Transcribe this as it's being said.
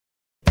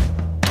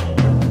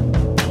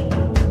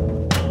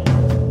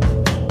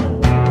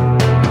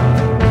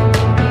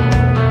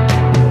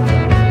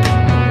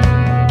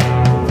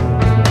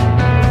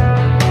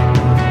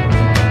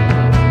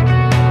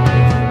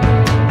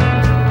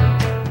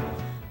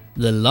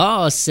The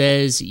law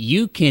says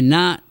you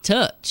cannot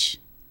touch.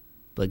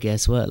 But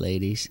guess what,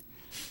 ladies?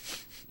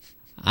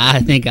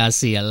 I think I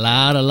see a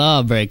lot of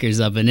lawbreakers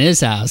up in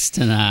this house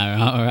tonight.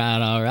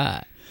 All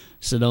right.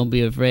 So don't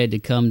be afraid to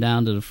come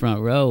down to the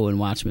front row and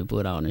watch me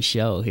put on a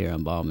show here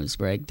on Ballman's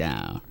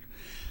Breakdown.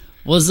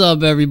 What's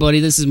up, everybody?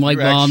 This is Mike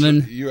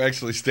Ballman. You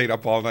actually stayed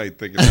up all night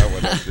thinking that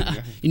one up, didn't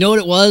you? You know what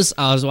it was?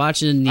 I was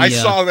watching the... I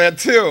saw that,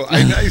 too.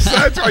 I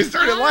saw it, so I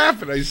started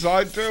laughing. I saw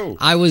it, too.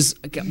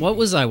 What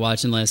was I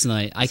watching last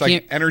night? It's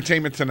like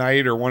Entertainment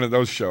Tonight or one of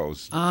those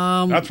shows.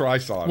 That's where I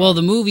saw it. Well,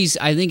 the movies,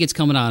 I think it's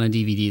coming out on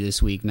DVD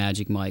this week,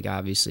 Magic Mike,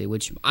 obviously,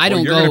 which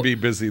You're going to be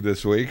busy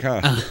this week,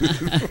 huh?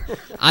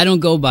 I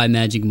don't go by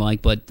Magic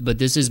Mike, but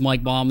this is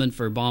Mike Ballman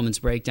for Ballman's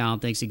Breakdown.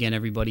 Thanks again,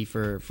 everybody,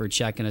 for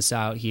checking us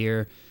out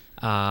here.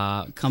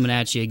 Coming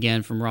at you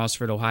again from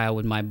Rossford, Ohio,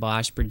 with my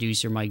boss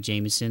producer, Mike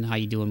Jameson. How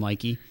you doing,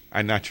 Mikey?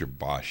 I'm not your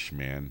boss,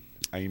 man.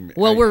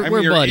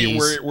 We're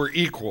buddies. We're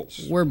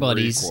equals. We're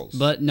buddies,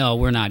 but no,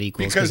 we're not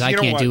equals because I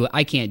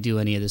can't do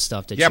any of the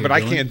stuff that. Yeah, you're but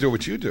doing. I can't do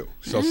what you do.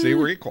 So see,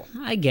 we're equal.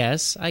 I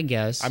guess. I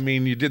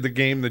mean, you did the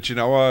game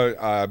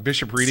that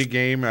Bishop Reedy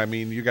game. I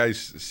mean, you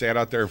guys sat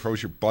out there and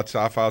froze your butts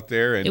off out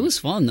there, and it was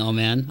fun though,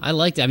 man. I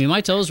liked it. I mean,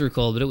 my toes were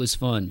cold, but it was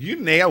fun. You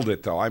nailed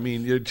it though. I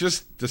mean, you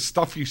just the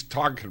stuff you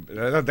talking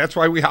about. That's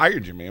why we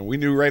hired you, man. We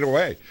knew right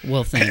away.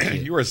 Well, thank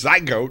you. You were a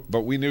zygote,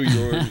 but we knew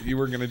you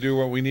were going to do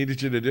what we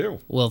needed you to do.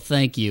 Well,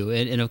 thank you,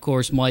 and of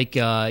course, Mike.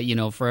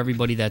 For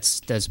everybody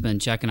that's been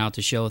checking out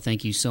the show,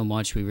 thank you so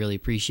much. We really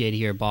appreciate it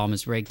here at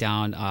Ballman's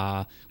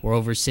Breakdown. We're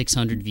over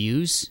 600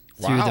 views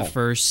through the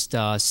first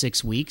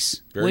 6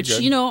 weeks, Very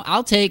good.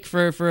 I'll take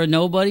for a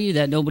nobody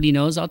that nobody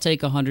knows. I'll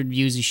take 100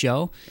 views a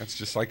show. That's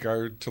just like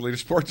our Toledo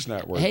Sports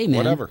Network. Hey, man.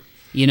 Whatever.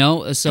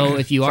 So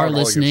if you are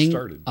listening,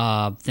 started.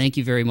 thank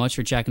you very much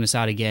for checking us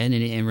out again.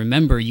 And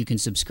remember, you can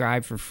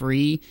subscribe for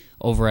free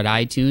over at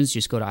iTunes.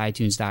 Just go to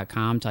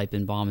iTunes.com, type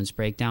in Ballman's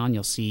Breakdown.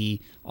 You'll see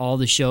all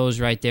the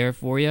shows right there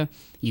for you.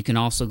 You can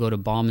also go to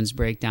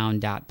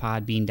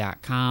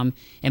ballmansbreakdown.podbean.com.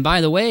 And by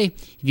the way,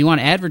 if you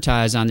want to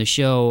advertise on the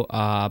show,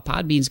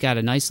 Podbean's got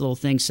a nice little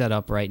thing set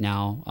up right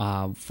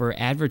now for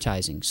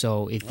advertising.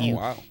 So if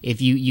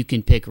you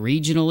can pick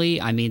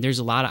regionally, I mean, there's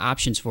a lot of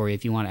options for you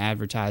if you want to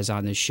advertise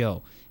on this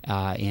show.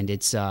 And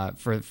it's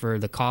for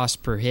the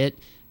cost per hit,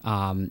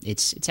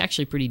 it's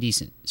actually pretty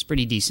decent. It's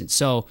pretty decent.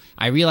 So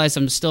I realize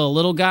I'm still a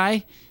little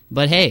guy,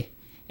 but hey,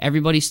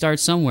 everybody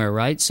starts somewhere,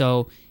 right?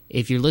 So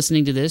if you're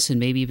listening to this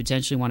and maybe you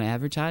potentially want to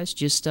advertise,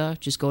 just go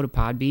to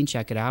Podbean,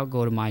 check it out,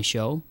 go to my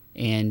show,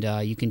 and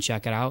you can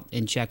check it out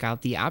and check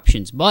out the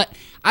options. But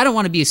I don't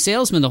want to be a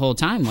salesman the whole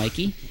time,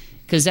 Mikey,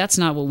 because that's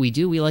not what we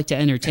do. We like to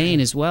entertain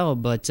as well,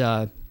 but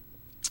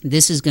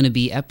this is going to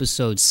be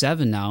episode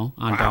 7 now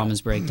on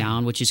Ballman's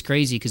Breakdown, which is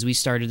crazy because we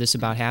started this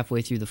about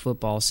halfway through the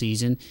football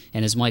season.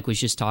 And as Mike was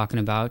just talking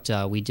about,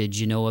 we did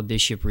Genoa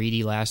Bishop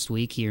Reedy last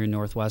week here in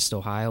Northwest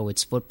Ohio.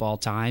 It's football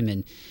time.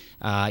 And,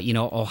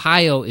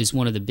 Ohio is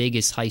one of the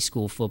biggest high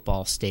school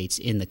football states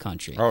in the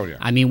country. Oh, yeah.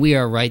 I mean, we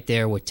are right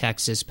there with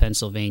Texas,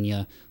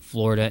 Pennsylvania,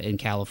 Florida, and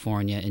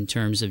California in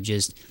terms of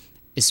just...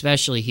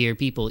 Especially here,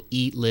 people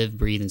eat, live,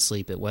 breathe, and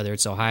sleep it, whether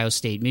it's Ohio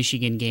State,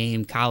 Michigan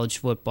game, college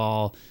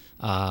football.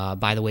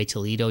 By the way,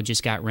 Toledo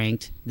just got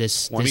ranked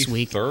this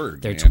week. They're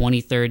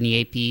 23rd in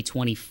the AP,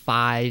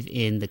 25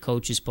 in the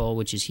coaches poll,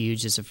 which is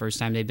huge. It's the first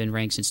time they've been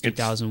ranked since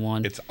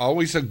 2001. It's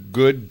always a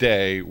good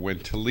day when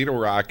Toledo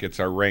Rockets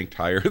are ranked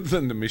higher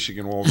than the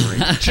Michigan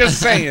Wolverines. Just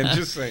saying.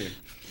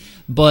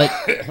 But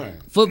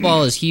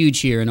football is huge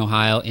here in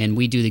Ohio, and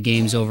we do the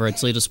games over at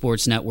Toledo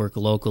Sports Network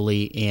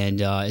locally,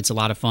 and it's a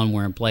lot of fun.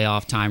 We're in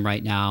playoff time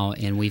right now,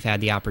 and we've had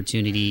the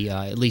opportunity,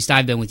 at least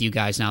I've been with you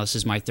guys now. This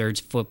is my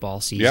 3rd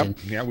football season. Yep.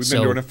 Yeah, we've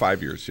been doing it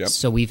 5 years. Yep.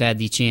 So we've had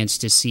the chance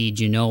to see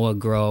Genoa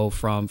grow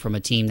from a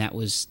team that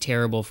was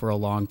terrible for a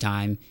long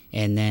time,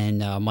 and then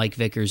Mike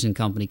Vickers and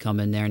company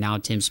come in there, now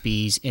Tim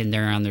Spees, and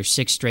they're on their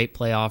 6th straight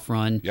playoff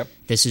run. Yep.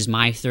 This is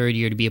my 3rd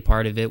year to be a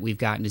part of it. We've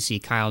gotten to see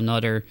Kyle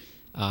Nutter,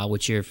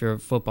 which if you're a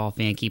football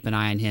fan, keep an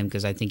eye on him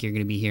because I think you're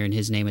going to be hearing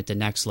his name at the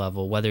next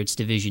level. Whether it's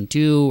Division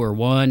 2 or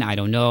 1, I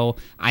don't know.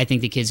 I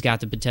think the kid's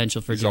got the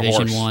potential for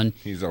Division 1.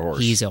 He's a horse.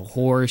 He's a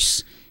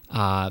horse.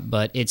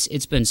 But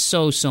it's been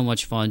so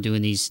much fun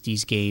doing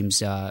these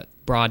games,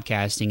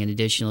 broadcasting, in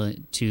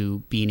addition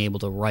to being able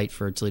to write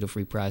for Toledo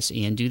Free Press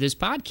and do this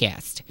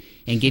podcast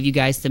and give you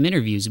guys some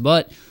interviews.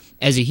 But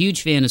as a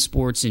huge fan of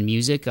sports and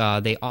music,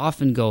 they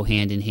often go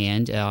hand in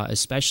hand,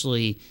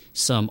 especially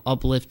some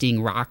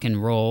uplifting rock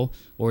and roll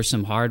or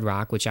some hard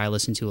rock, which I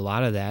listen to a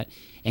lot of that.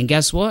 And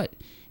guess what?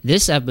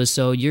 This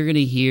episode, you're going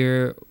to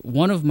hear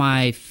one of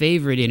my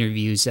favorite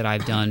interviews that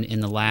I've done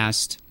in the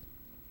last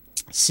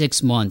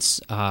 6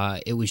 months.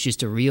 It was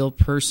just a real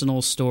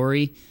personal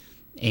story,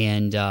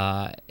 and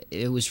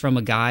it was from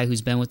a guy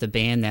who's been with a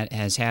band that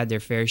has had their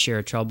fair share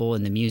of trouble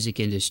in the music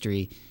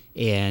industry,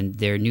 and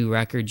their new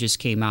record just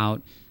came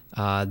out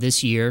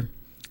this year,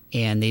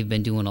 and they've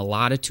been doing a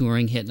lot of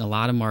touring, hitting a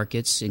lot of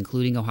markets,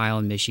 including Ohio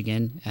and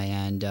Michigan,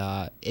 and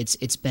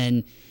it's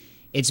been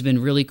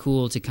really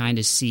cool to kind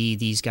of see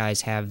these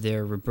guys have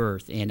their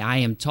rebirth. And I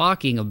am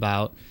talking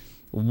about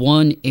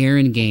one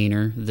Aaron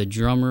Gaynor, the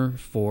drummer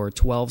for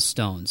 12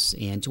 Stones.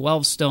 And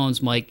 12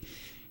 Stones, Mike,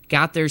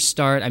 got their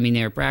start. I mean,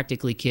 they were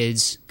practically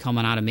kids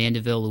coming out of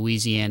Mandeville,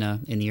 Louisiana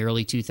in the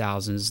early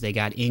 2000s. They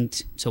got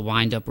inked to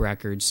Wind Up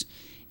Records.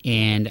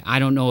 And I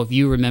don't know if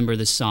you remember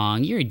the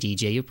song. You're a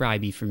DJ. You'll probably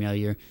be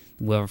familiar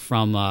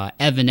from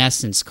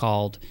Evanescence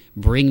called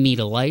Bring Me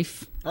to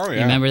Life. Oh, yeah.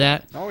 You remember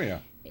that? Oh, yeah.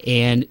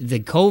 And the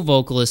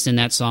co-vocalist in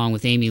that song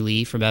with Amy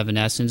Lee from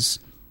Evanescence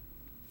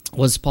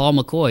was Paul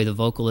McCoy, the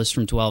vocalist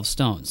from 12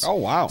 Stones. Oh,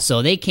 wow.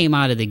 So they came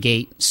out of the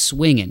gate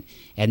swinging.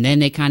 And then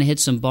they kind of hit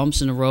some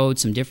bumps in the road.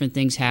 Some different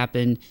things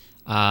happened.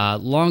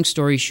 Long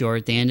story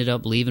short, they ended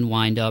up leaving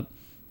Wind Up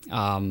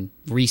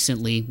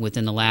recently,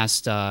 within the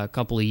last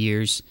couple of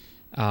years.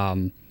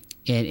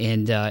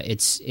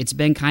 It's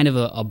been kind of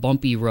a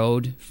bumpy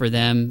road for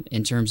them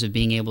in terms of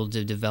being able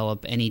to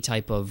develop any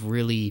type of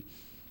really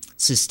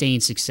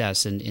sustained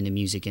success in the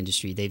music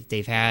industry.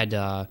 They've had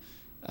a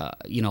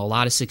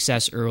lot of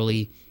success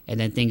early, and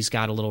then things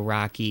got a little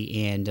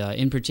rocky. And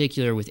in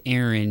particular with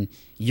Aaron,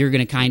 you're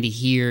going to kind of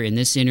hear in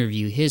this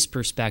interview his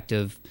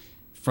perspective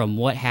from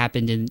what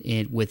happened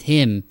with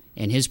him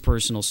and his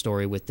personal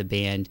story with the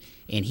band.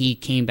 And he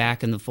came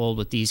back in the fold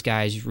with these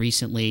guys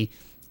recently,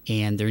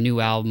 and their new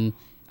album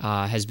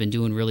has been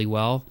doing really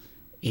well.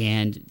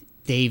 And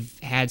they've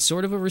had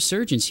sort of a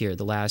resurgence here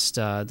the last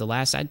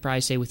I'd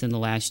probably say within the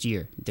last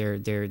year.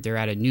 They're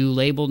at a new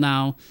label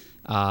now.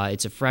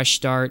 It's a fresh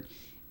start.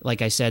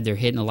 Like I said, they're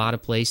hitting a lot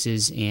of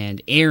places,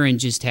 and Aaron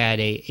just had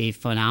a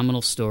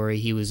phenomenal story.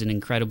 He was an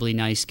incredibly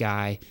nice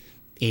guy,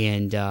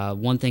 and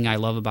one thing I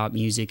love about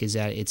music is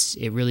that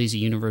it really is a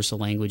universal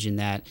language in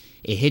that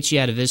it hits you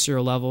at a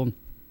visceral level,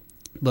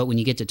 but when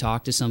you get to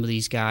talk to some of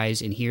these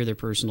guys and hear their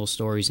personal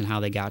stories and how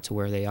they got to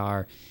where they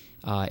are,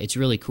 it's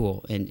really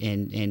cool.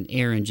 And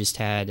Aaron just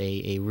had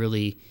a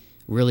really,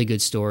 really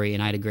good story,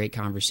 and I had a great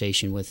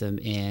conversation with him.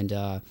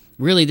 And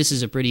really, this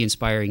is a pretty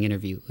inspiring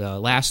interview.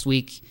 Last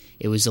week,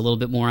 it was a little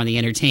bit more on the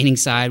entertaining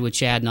side with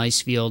Chad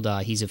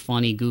Nicefield. He's a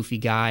funny, goofy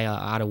guy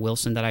out of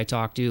Wilson that I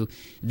talked to.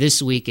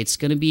 This week, it's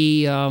going to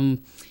be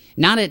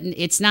not,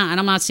 and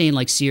I'm not saying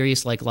like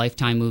serious, like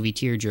Lifetime movie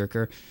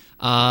tearjerker,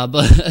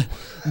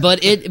 but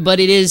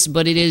it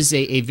is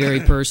a very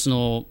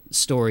personal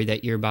story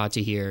that you're about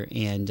to hear,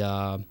 and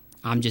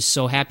I'm just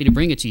so happy to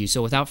bring it to you.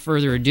 So without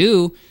further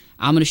ado,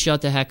 I'm going to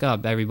shut the heck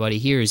up, everybody.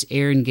 Here is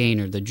Aaron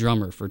Gaynor, the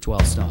drummer for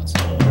 12 Stones.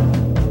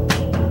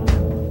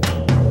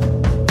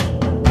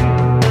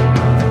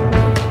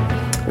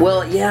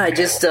 Well, yeah, I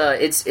just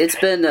it's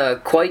been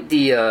quite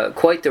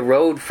the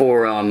road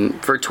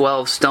for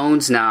 12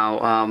 Stones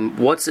now.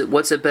 What's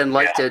it been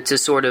like to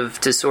sort of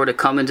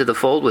come into the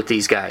fold with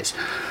these guys?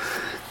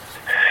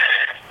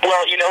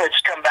 Well,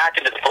 it's come back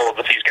into the fold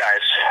with these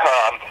guys.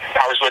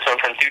 I was with them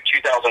from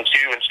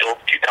 2002 until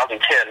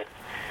 2010,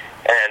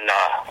 and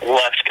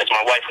left because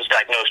my wife was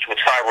diagnosed with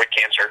thyroid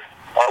cancer,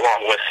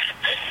 along with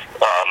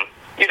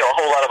a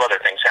whole lot of other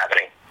things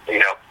happening.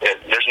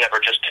 There's never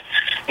just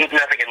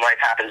nothing in life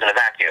happens in a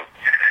vacuum.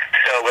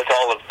 So with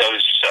all of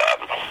those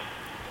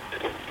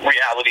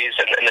realities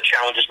and the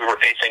challenges we were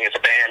facing as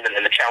a band, and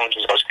then the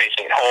challenges I was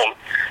facing at home,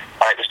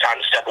 it was time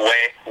to step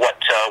away. What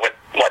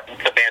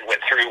the band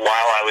went through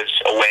while I was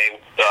away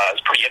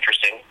was pretty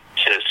interesting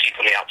to see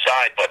from the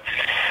outside. But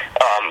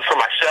for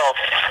myself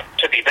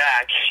to be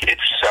back,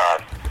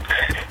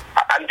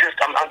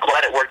 I'm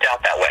glad it worked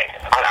out that way.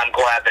 I'm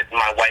glad that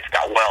my wife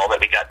got well, that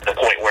we got to the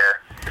point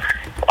where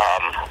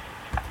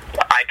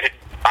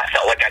I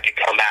felt like I could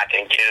come back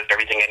and give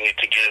everything I needed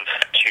to give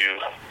to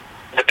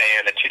the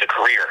band and to the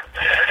career.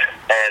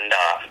 And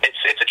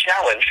it's a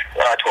challenge.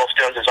 12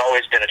 Stones has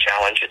always been a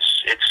challenge.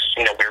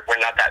 We're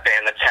not that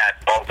band that's had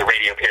all the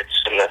radio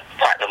hits and the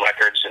platinum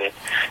records and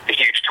the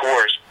huge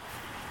tours,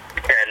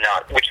 and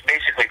which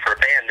basically for a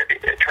band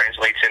it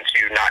translates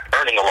into not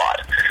earning a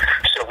lot.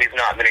 So we've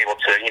not been able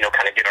to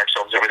kind of get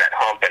ourselves over that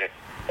hump and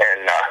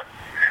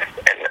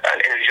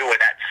enjoy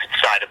that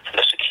side of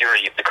the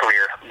security of the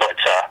career. But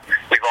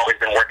we've always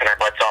been working our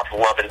butts off,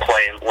 loving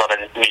playing,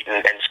 loving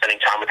meeting and spending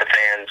time with the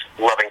fans,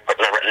 loving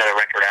putting another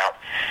record out,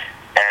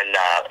 and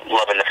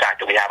loving the fact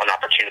that we have an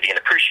opportunity and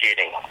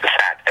appreciating the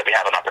fact that we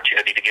have an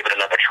opportunity to give it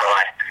another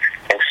try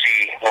and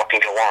see what can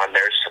go on.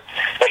 There's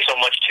so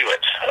much to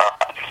it.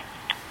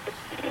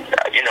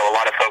 A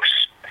lot of folks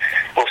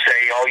will say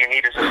all you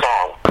need is a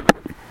song,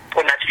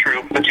 and that's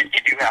true, but you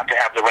do have to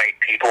have the right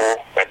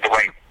people, the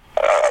right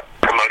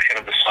promotion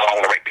of the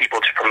song, the right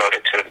people to promote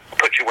it, to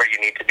put you where you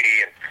need to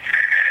be,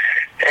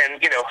 and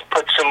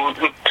put some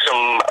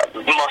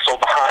muscle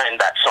behind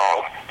that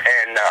song.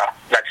 And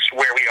that's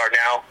where we are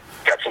now.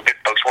 Got some good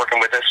folks working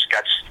with us.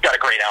 Got a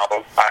great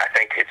album. I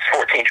think it's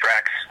 14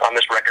 tracks on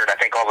this record. I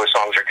think all the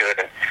songs are good,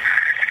 and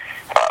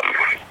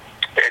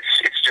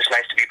it's just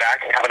nice to be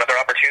back and have another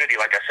opportunity,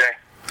 like I say.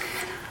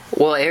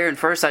 Well, Aaron,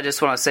 first I just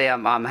want to say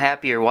I'm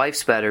happy your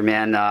wife's better,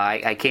 man.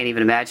 I can't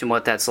even imagine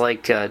what that's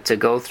like to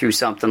go through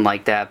something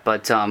like that.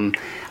 But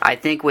I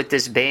think with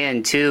this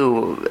band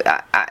too,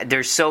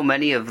 there's so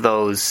many of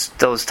those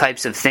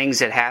types of things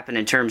that happen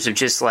in terms of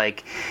just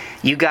like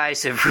you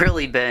guys have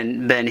really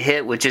been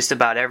hit with just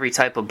about every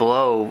type of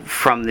blow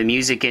from the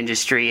music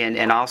industry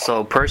and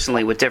also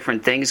personally with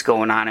different things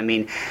going on. I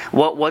mean,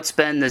 what's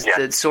been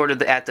the sort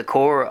of at the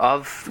core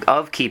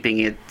of keeping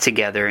it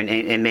together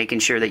and making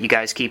sure that you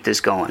guys keep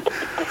this going?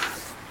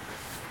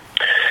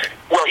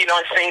 Well,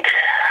 I think,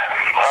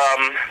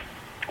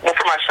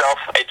 for myself,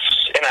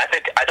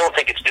 I don't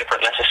think it's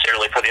different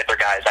necessarily for the other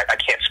guys. I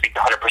can't speak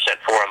 100%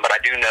 for them, but I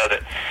do know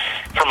that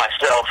for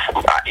myself,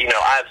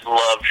 I've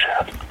loved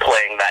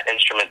playing that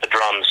instrument, the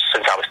drums,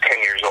 since I was 10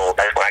 years old.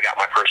 That's when I got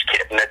my first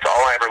kit, and that's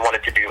all I ever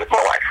wanted to do with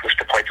my life was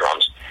to play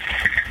drums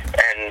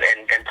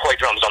and play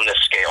drums on this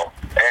scale.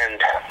 And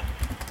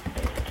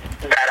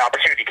that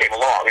opportunity came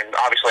along, and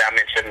obviously I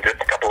mentioned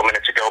a couple of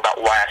minutes ago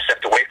about why I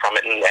stepped away from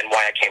it and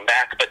why I came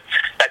back, but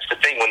that's the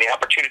thing. When the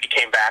opportunity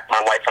came back,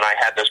 my wife and I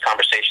had those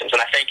conversations,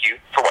 and I thank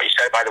you for what you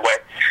said, by the way,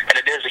 and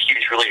it is a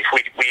huge relief.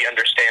 We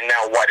understand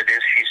now what it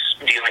is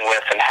she's dealing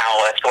with and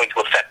how that's going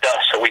to affect us,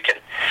 so we can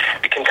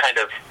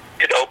kind of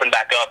open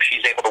back up.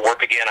 She's able to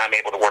work again, I'm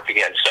able to work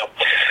again. So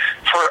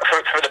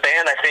for the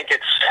band, I think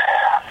it's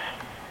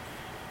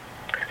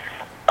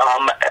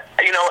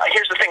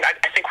here's the thing.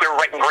 I think we were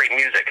writing great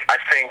music. I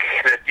think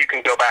that you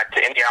can go back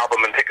to any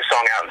album and pick a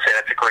song out and say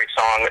that's a great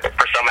song.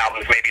 For some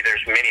albums, maybe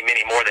there's many,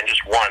 many more than just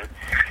one.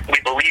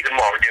 We believe in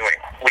what we're doing.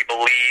 We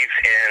believe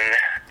in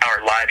our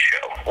live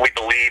show. We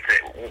believe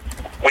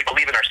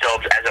in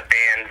ourselves as a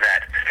band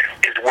that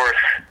is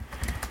worth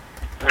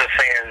the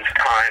fans'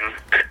 time,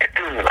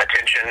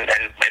 attention,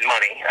 and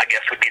money, I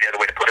guess would be the other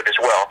way to put it as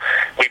well.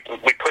 We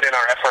put in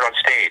our effort on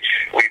stage.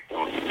 We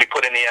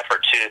put in the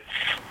effort to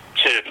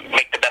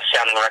make the best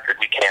sounding record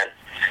we can.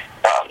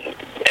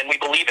 And we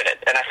believe in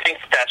it. And I think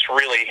that's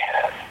really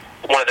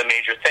one of the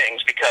major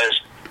things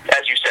because,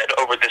 as you said,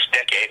 over this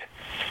decade,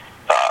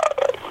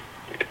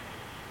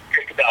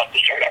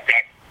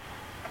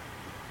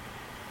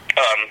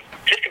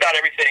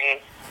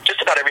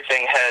 just about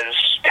everything has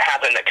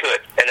happened that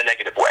could in a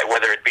negative way,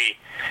 whether it be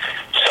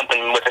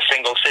something with a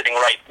single sitting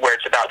right where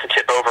it's about to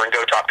tip over and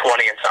go top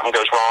 20 and something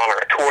goes wrong, or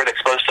a tour that's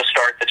supposed to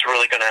start that's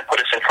really going to put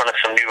us in front of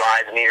some new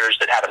eyes and ears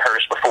that haven't heard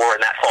us before,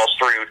 and that falls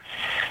through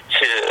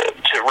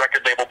to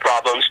record label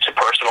problems, to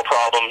personal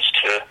problems,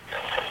 to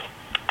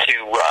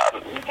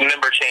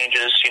member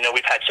changes.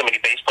 We've had so many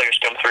bass players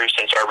come through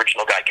since our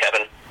original guy,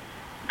 Kevin.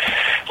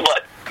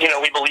 But,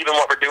 we believe in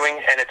what we're doing,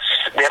 and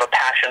we have a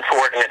passion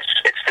for it, and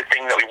it's the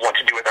thing that we want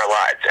to do with our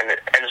lives. And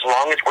as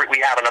long as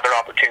we have another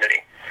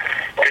opportunity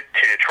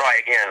to try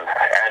again,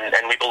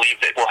 and we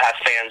believe that we'll have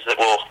fans that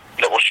will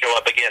show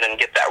up again and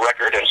get that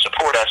record and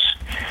support us,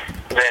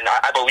 then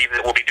I believe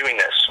that we'll be doing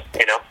this,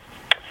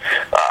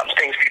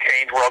 Things do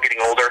change. We're all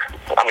getting older.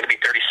 I'm going to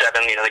be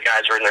 37. The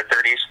guys are in their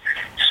 30s.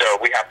 So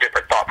we have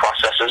different thought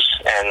processes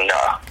and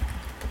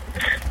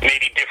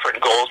maybe different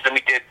goals than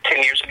we did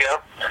 10 years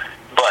ago.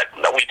 But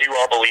we do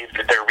all believe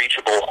that they're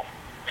reachable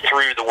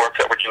through the work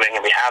that we're doing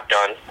and we have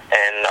done.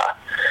 And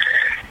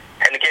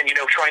again,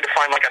 trying to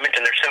find, like I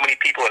mentioned, there's so many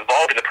people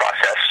involved in the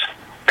process.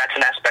 That's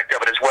an aspect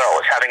of it as well,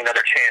 is having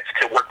another chance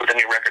to work with a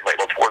new record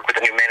label, to work with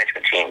a new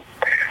management team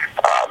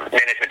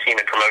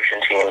and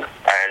promotion team.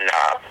 And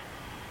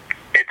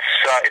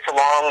it's a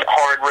long,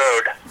 hard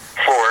road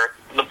for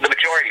the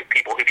majority of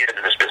people who get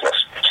into this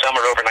business. Some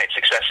are overnight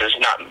successes,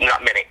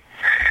 not many,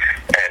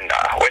 and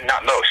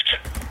not most.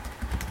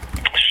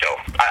 So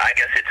I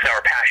guess it's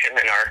our passion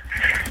and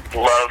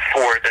our love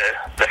for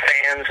the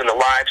fans and the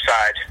live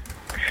side,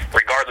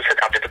 regardless of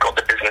how difficult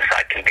the business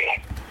side can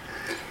be.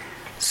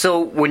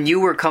 So when you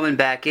were coming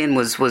back in,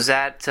 was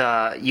that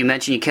you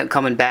mentioned you kept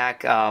coming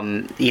back?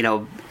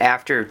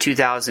 After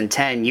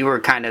 2010, you were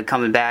kind of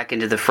coming back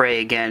into the fray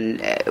again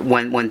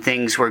when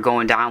things were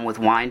going down with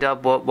Wind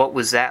Up. What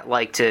was that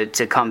like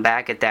to come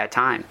back at that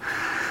time?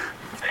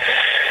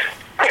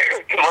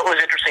 What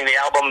was interesting, the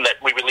album that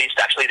we released,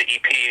 actually the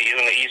EP,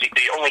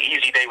 the only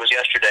easy day was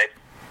yesterday.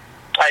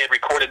 I had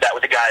recorded that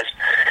with the guys.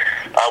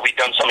 We'd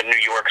done some in New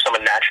York, some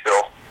in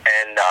Nashville,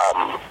 and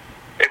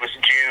it was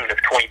June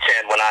of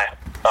 2010 when I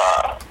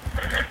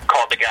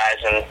called the guys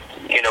and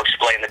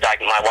explained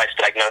my wife's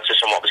diagnosis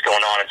and what was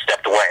going on and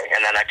stepped away.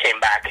 And then I came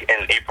back in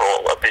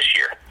April of this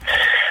year.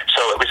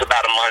 So it was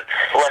about a month,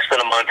 less than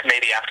a month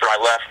maybe after I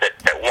left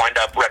that Wind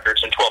Up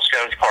Records and 12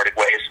 Stones parted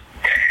ways.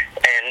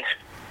 And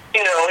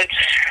it's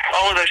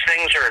all of those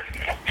things are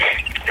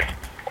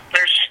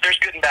there's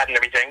good and bad and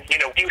everything.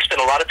 We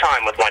spent a lot of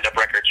time with Wind Up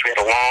Records. We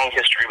had a long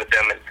history with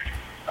them, and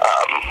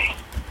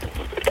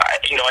I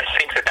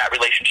think that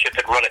relationship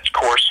had run its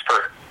course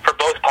for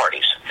both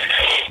parties.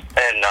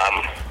 And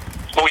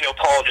we know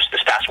Paul just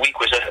this past week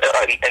was in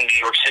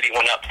New York City,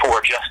 went up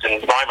for Justin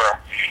Weimer,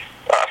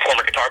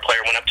 former guitar player,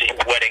 went up to his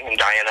wedding, and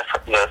Diana,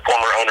 the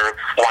former owner of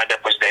Wind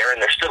Up, was there,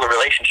 and there's still a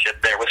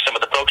relationship there with some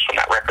of the folks from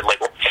that record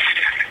label.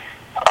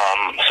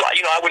 So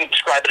I wouldn't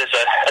describe it as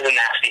a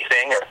nasty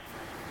thing.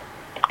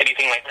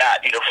 anything like that.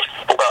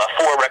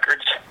 4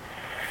 records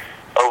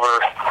over,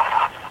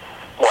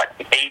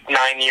 8,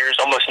 9 years,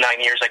 almost 9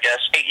 years, I guess,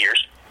 8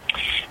 years.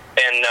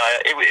 And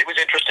it was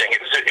interesting.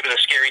 It was a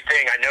scary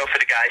thing. I know for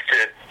the guys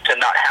to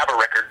not have a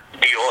record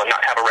deal and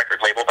not have a record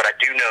label, but I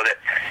do know that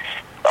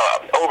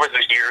over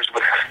those years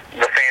with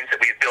the fans that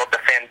we had built, the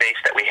fan base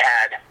that we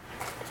had,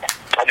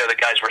 I know the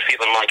guys were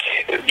feeling like,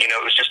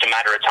 it was just a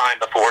matter of time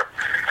before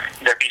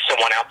there'd be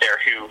someone out there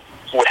who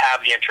would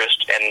have the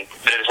interest and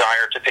the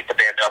desire to pick the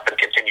band up and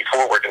continue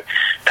forward, and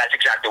that's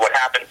exactly what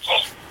happened.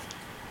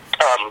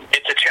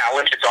 It's a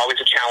challenge. It's always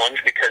a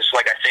challenge because,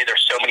 like I say,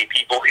 there's so many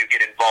people who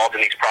get involved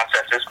in these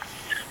processes.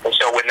 And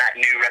so when that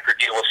new record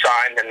deal was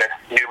signed and the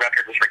new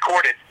record was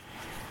recorded,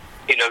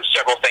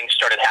 several things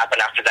started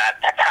happening after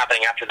that that have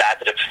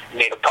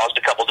caused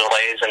a couple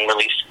delays and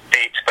release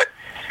dates. But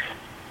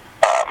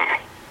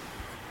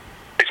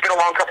it's been a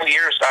long couple of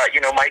years.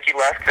 Mikey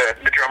left,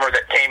 the drummer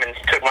that came and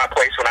took my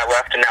place when I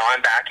left, and now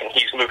I'm back, and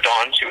he's moved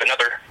on to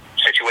another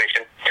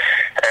situation.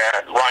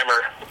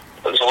 Reimer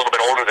was a little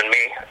bit older than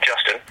me,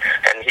 Justin,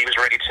 and he was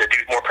ready to do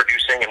more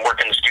producing and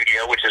work in the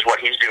studio, which is what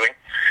he's doing.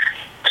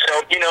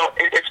 So,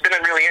 it's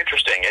been really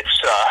interesting.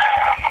 It's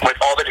with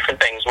all the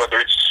different things, whether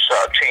it's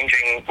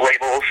changing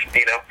labels,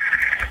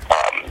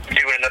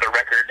 doing another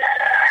record,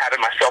 having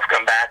myself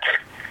come back,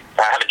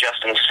 having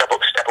Justin step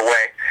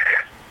away.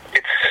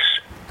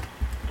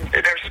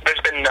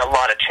 There's been a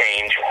lot of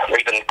change,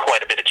 even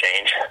quite a bit of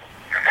change,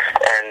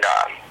 and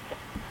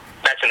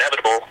that's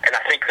inevitable. And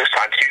I think this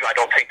time too, I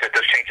don't think that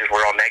those changes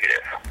were all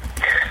negative.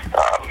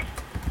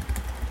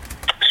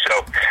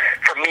 So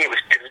for me, it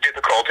was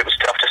difficult. It was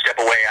tough to step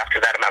away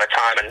after that amount of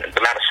time and the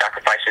amount of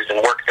sacrifices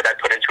and work that I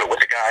put into it with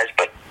the guys.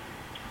 But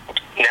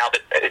now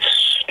that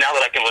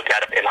I can look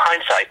at it in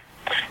hindsight,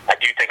 I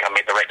do think I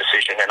made the right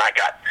decision, and I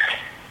got.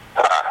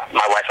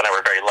 My wife and I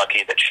were very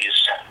lucky that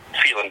she's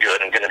feeling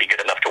good and going to be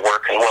good enough to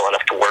work and well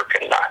enough to work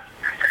and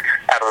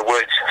out of the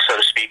woods, so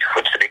to speak,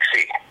 with the big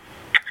C.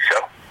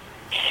 So,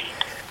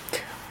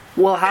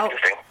 well,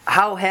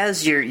 how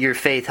has your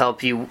faith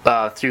helped you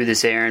through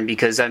this, Aaron?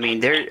 Because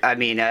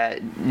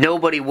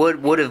nobody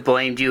would have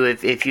blamed you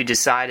if you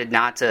decided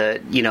not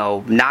to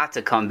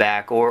come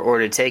back or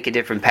to take a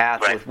different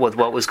path right. with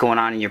what was going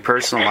on in your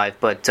personal life.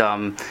 But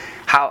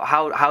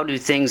how do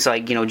things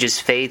like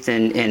just faith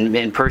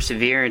and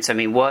perseverance?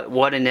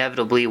 What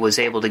inevitably was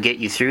able to get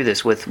you through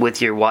this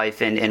with your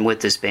wife and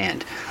with this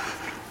band?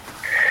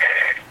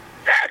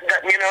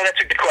 That's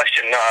a good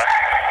question.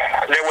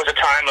 There was a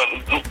time,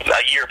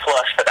 a year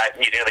plus, that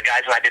the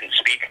guys and I didn't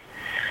speak,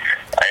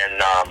 and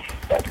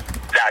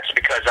that's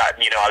because I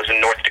was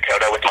in North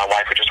Dakota with my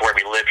wife, which is where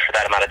we lived for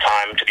that amount of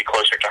time, to be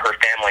closer to her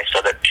family,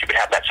 so that she would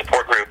have that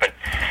support group. And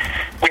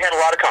we had a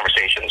lot of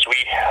conversations.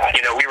 We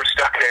were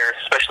stuck there,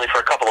 especially for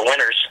a couple of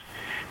winters.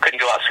 Couldn't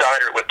go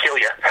outside or it would kill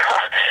you.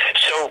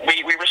 So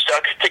we were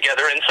stuck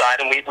together inside,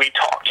 and we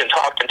talked and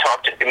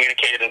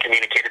communicated and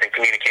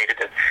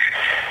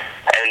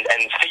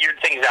figured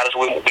things out as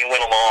we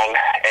went along.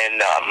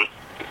 And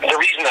the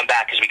reason I'm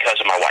back is because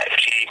of my wife.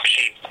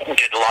 She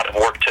did a lot of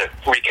work to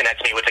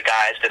reconnect me with the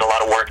guys, did a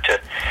lot of work to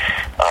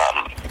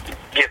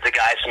give the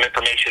guys some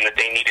information that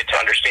they needed to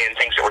understand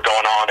things that were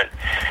going on.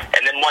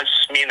 And then once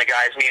me and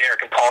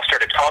Eric and Paul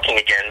started talking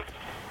again,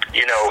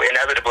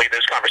 inevitably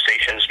those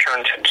conversations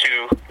turned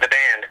to the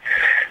band.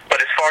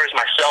 But as far as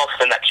myself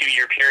in that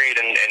 2-year period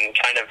and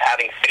kind of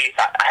having faith,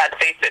 I had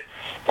faith that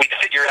we'd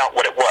figure out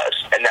what it was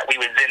and that we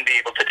would then be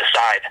able to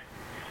decide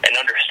and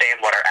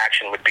understand what our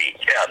action would be.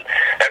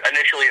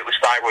 Initially it was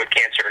thyroid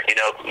cancer.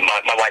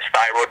 My wife's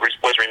thyroid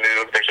was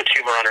removed. There's a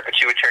tumor on her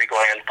pituitary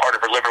gland. Part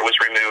of her liver was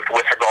removed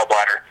with her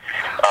gallbladder.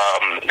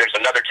 There's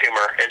another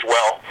tumor as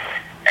well.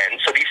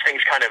 And so these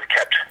things kind of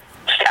kept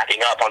stacking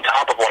up on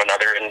top of one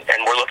another, and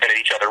we're looking at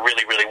each other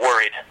really, really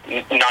worried,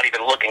 not even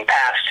looking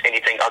past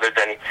anything other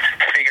than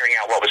figuring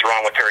out what was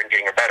wrong with her and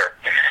getting her better.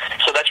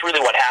 So that's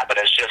really what happened,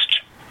 is just,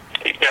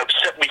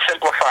 we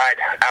simplified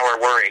our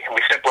worry,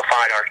 we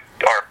simplified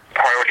our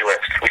priority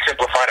list, we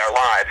simplified our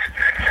lives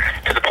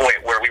to the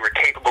point where we were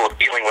capable of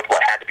dealing with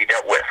what had to be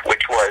dealt with,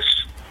 which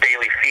was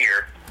daily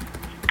fear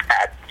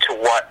at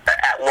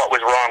what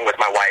was wrong with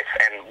my wife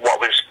and what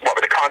were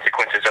the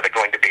consequences of it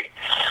going to be.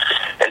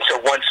 And so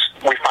once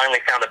we finally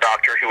found a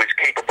doctor who was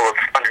capable of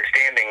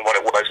understanding what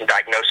it was and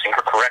diagnosing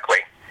her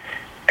correctly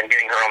and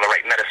getting her on the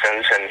right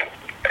medicines and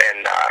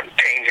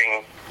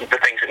changing the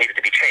things that needed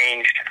to be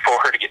changed for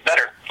her to get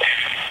better,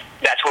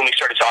 that's when we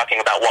started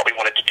talking about what we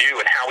wanted to do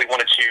and how we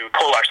wanted to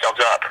pull ourselves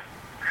up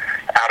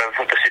out of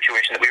the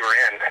situation that we were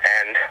in.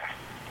 And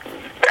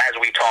as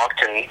we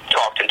talked,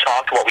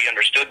 what we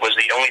understood was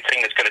the only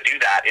thing that's going to do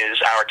that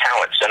is our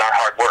talents and our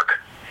hard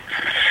work.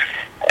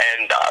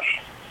 And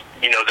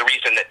the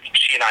reason that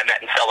she and I met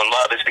and fell in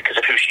love is because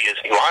of who she is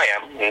and who I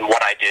am and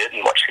what I did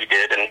and what she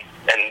did and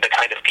the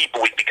kind of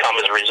people we've become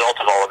as a result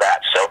of all of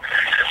that. So,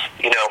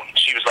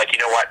 she was like, you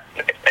know what,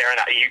 Aaron,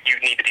 you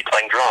need to be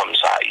playing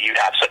drums. You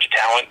have such a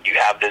talent. You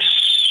have this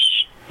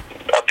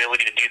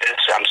ability to do this.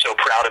 I'm so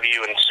proud of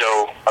you and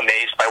so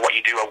amazed by what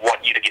you do. I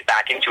want you to get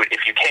back into it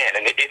if you can.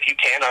 And if you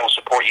can, I will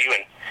support you.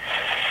 And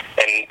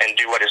and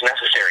do what is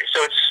necessary. So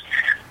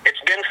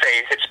it's been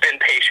faith, it's been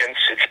patience,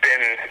 it's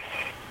been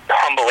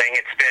humbling,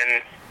 it's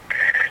been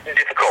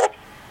difficult.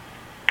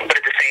 But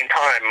at the same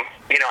time,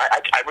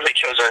 I really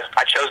chose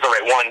the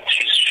right one.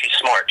 She's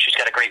smart. She's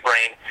got a great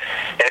brain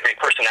and a great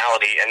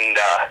personality, and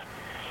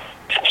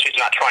she's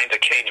not trying to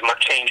change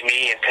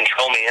me and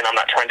control me, and I'm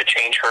not trying to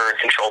change her and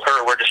control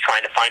her. We're just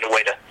trying to find a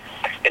way to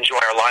enjoy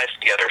our lives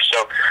together.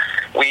 So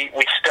we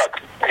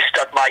stuck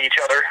by each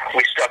other.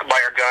 We stuck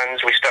by our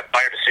guns. We stuck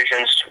by our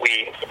decisions.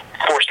 We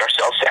forced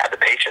ourselves to have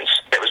the patience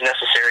that was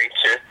necessary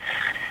to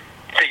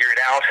figure it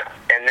out.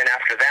 And then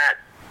after that,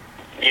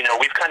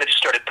 we've kind of just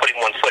started putting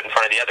one foot in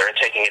front of the other and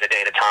taking it a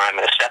day at a time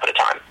and a step at a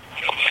time.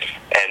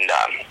 And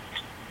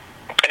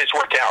it's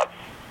worked out.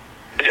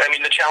 I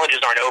mean, the challenges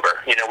aren't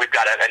over. We've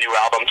got a new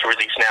album to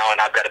release now, and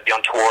I've got to be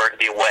on tour and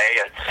be away.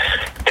 And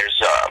there's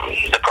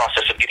the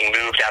process of getting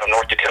moved out of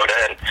North Dakota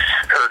and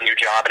her new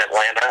job in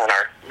Atlanta, and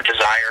our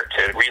desire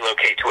to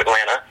relocate to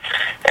Atlanta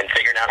and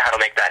figuring out how to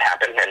make that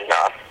happen. And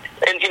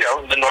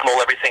the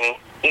normal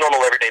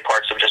everyday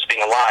parts of just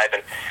being alive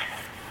and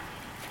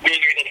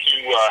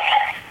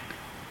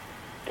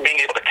being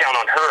able to count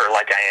on her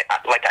like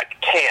I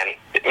can,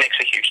 it makes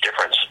a huge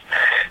difference.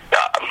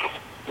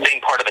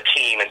 Being part of a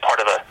team and part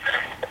of a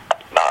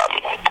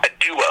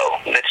duo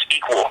that's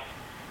equal,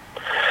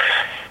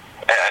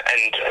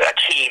 and a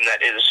team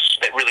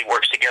that really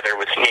works together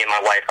with me and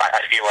my wife,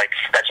 I feel like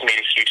that's made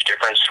a huge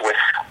difference with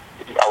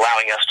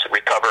allowing us to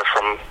recover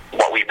from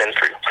what we've been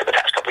through for the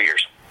past couple of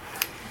years.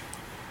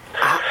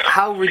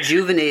 How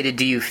rejuvenated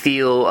do you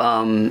feel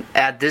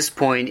at this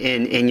point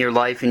in your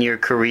life and your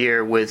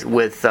career with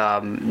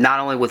not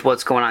only with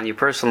what's going on in your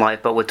personal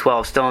life, but with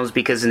 12 Stones?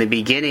 Because in the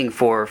beginning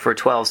for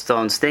 12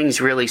 Stones, things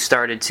really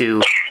started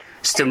to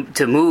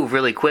move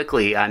really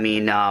quickly. I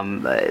mean,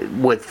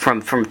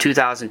 from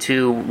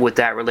 2002 with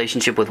that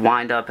relationship with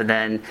Wind Up, and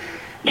then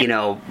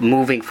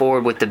moving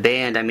forward with the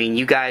band. I mean,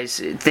 you guys,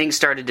 things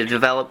started to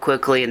develop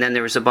quickly, and then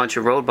there was a bunch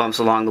of road bumps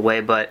along the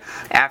way. But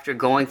after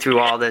going through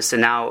all this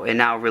and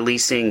now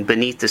releasing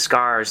Beneath the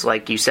Scars,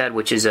 like you said,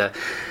 which is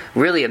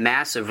really a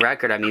massive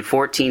record. I mean,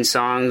 14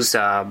 songs.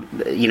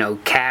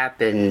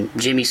 Cap and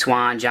Jimmy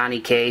Swan, Johnny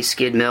Kaye,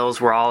 Skid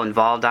Mills were all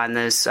involved on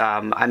this.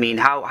 I mean,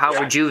 how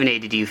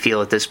rejuvenated do you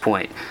feel at this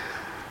point?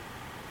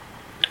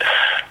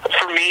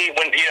 For me,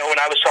 when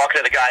I was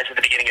talking to the guys at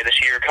the beginning of this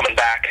year, coming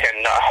back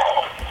and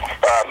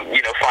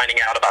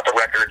finding out about the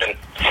record and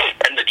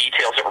the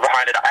details that were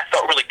behind it, I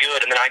felt really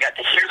good. And then I got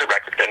to hear the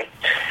record, and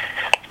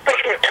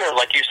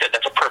like you said,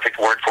 that's a perfect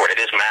word for it.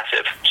 It is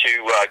massive. To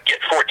get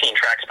 14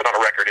 tracks put on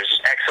a record is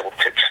excellent.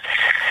 It's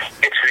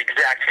the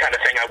exact kind of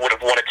thing I would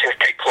have wanted to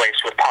take place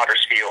with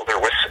Potter's Field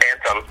or with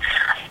Anthem.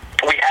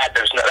 We had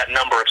that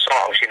number of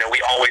songs.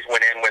 We always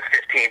went in with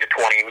 15 to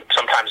 20,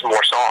 sometimes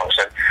more songs,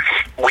 and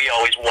we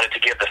always wanted to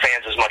give the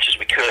fans as much as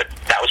we could.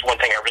 That was one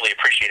thing I really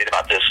appreciated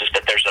about this, is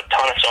that there's a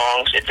ton of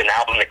songs. It's an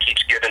album that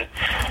keeps giving.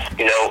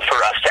 For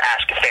us to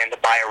ask a fan to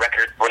buy a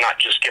record, we're not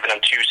just giving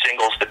them 2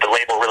 singles that the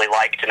label really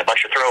liked and a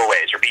bunch of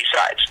throwaways or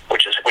B-sides,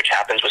 which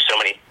happens with so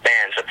many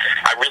bands. And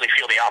I really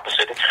feel the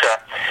opposite. It's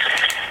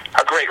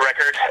a great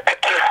record.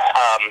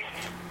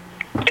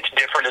 It's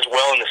different as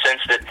well in the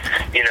sense that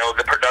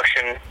the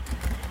production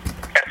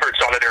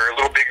efforts on it are a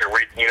little bigger,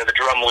 where the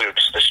drum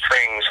loops, the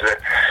strings, the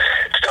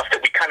stuff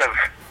that we kind of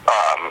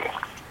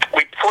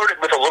we flirted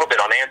with a little bit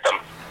on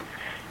Anthem,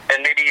 and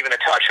maybe even a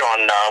touch on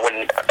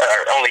when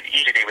Only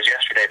Easy Day was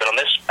yesterday. But on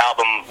this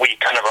album, we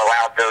kind of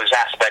allowed those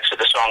aspects of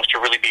the songs to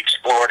really be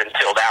explored and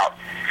filled out.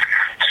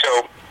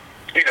 So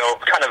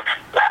kind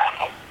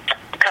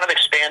of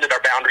expanded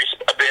our boundaries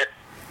a bit.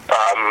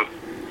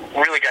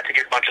 Really got to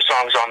get a bunch of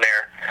songs on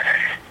there,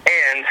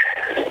 and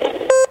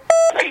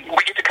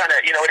we get to kind of,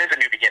 it is a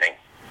new beginning.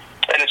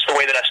 And it's the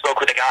way that I spoke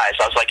with the guys.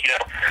 I was like,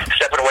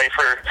 stepping away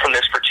from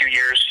this for 2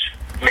 years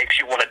makes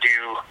you want to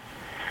do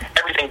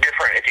everything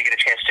different if you get a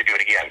chance to do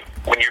it again.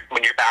 When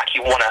you're back,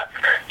 you want to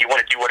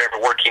do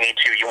whatever work you need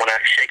to. You want to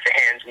shake the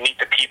hands, meet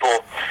the people,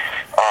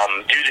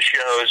 do the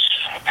shows,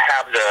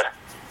 have the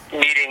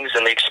meetings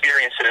and the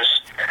experiences,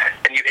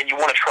 and you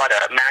want to try to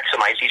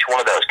maximize each one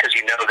of those, because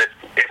you know that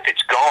if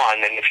it's gone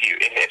and if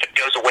it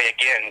goes away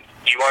again,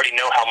 you already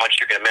know how much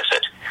you're going to miss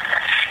it.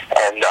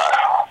 And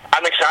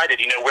I'm excited.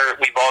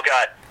 We've all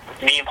got,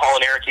 me and Paul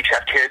and Eric each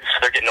have kids.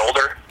 They're getting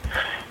older.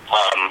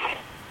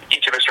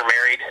 Each of us are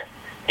married.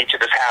 Each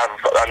of us have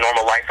a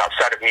normal life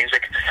outside of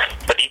music,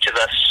 but each of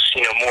us,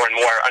 more and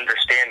more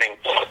understanding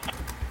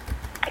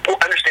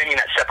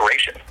that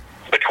separation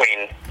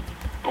between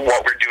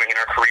what we're doing in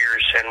our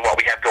careers and what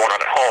we have going on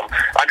at home,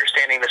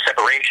 understanding the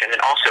separation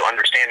and also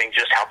understanding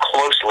just how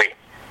closely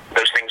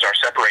those things are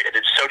separated.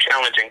 It's so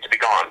challenging to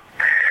be gone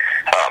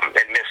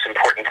and miss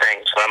important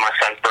things. My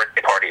son's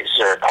birthday parties,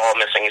 Paul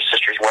missing his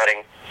sister's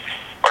wedding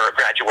or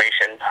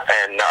graduation,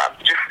 and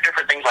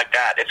different things like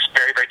that. It's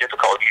very, very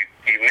difficult.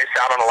 You miss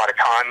out on a lot of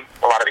time,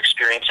 a lot of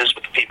experiences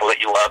with the people that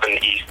you love and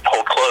that you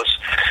hold close,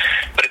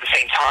 but at the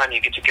same time, you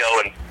get to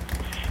go and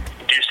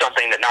do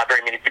something that not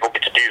very many people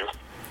get to do.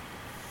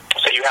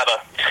 So you have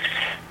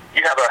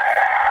you have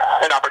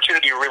an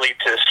opportunity really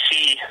to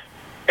see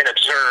and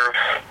observe,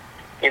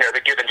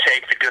 the give and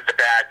take, the good, the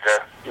bad,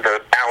 the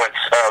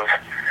balance of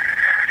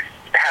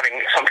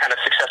having some kind of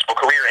successful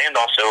career and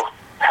also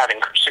having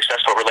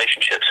successful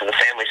relationships in the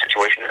family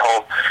situation at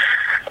home.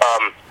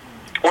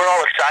 We're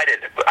all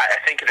excited. I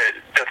think that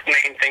the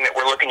main thing that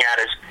we're looking at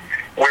is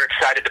we're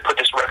excited to put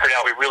this record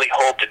out. We really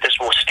hope that this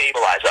will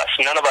stabilize us.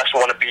 None of us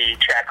want to be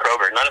Chad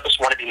Kroeger. None of us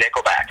want to be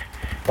Nickelback.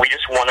 We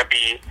just want to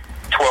be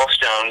 12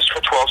 Stones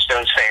for 12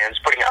 Stones fans,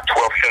 putting out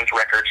 12 Stones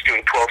records,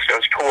 doing 12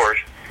 Stones tours,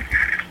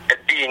 and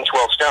being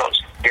 12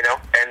 Stones,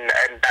 And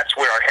that's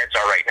where our heads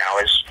are right now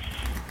is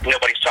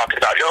nobody's talking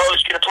about,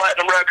 let's get a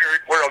platinum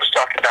record. We're all just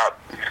talking about,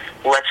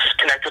 let's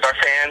connect with our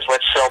fans,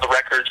 let's sell the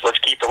records, let's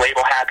keep the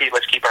label happy,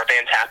 let's keep our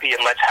fans happy,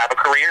 and let's have a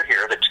career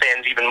here that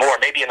spans even more,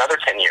 maybe another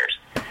 10 years.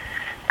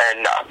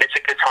 And it's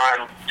a good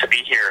time to be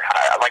here.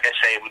 Like I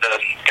say, we've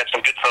got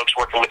some good folks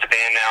working with the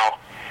band now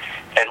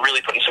and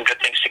really putting some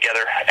good things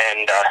together.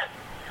 And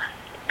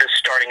this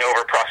starting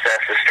over process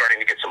is starting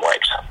to get some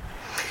legs.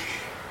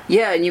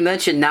 Yeah, and you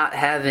mentioned not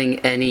having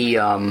any,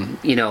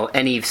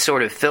 any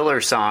sort of filler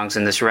songs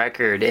in this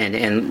record,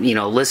 and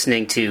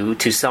listening to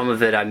some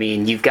of it. I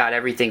mean, you've got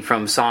everything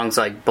from songs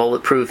like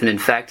 "Bulletproof" and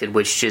 "Infected,"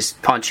 which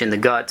just punch in the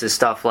gut, to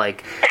stuff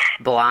like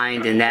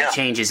 "Blind" and "That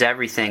Changes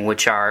Everything,"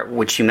 which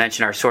you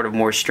mentioned are sort of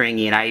more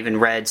stringy. And I even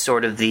read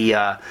sort of the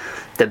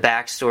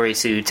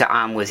backstory to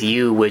 "I'm With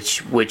You,"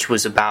 which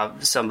was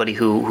about somebody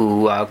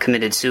who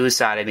committed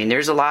suicide. I mean,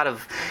 there's a lot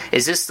of.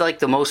 Is this like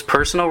the most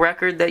personal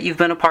record that you've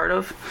been a part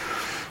of?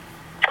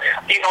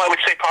 I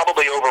would say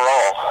probably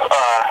overall,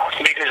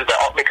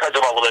 because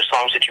of all of those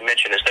songs that you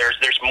mentioned, is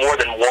there's more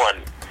than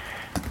one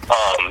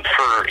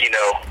for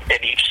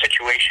in each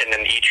situation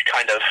and each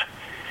kind of.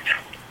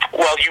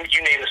 Well,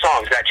 you name the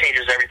songs. That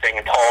Changes Everything,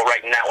 and Paul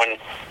writing that one,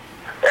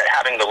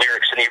 having the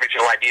lyrics and the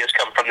original ideas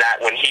come from that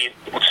when he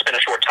spent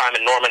a short time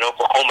in Norman,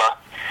 Oklahoma,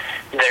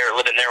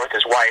 living there with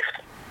his wife,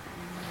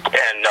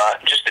 and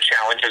just the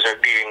challenges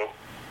of being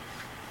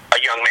a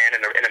young man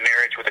in a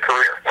marriage with a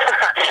career,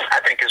 I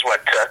think is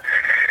what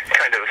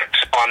kind of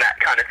spawned that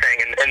kind of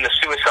thing. And the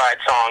suicide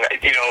song,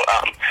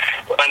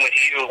 I'm With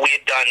You, we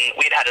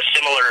had a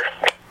similar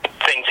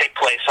thing take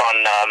place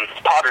on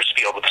Potter's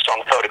Field with the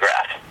song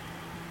Photograph.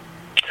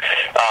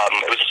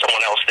 It was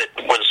someone else that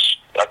was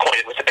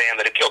acquainted with the band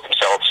that had killed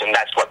themselves, and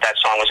that's what that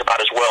song was about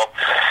as well.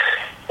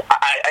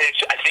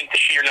 I think the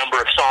sheer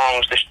number of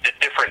songs, the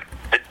different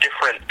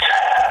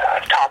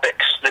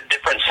topics, the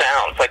different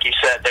sounds, like you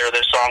said, there are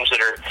the songs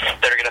that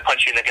are going to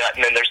punch you in the gut,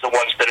 and then there's the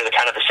ones that are the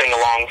kind of the sing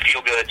along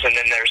feel goods, and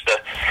then there's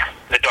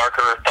the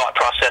darker thought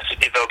process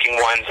evoking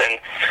ones, and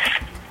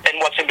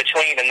what's in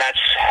between, and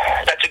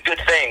that's a good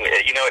thing.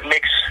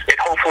 It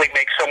hopefully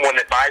makes someone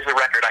that buys the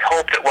record, I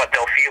hope that what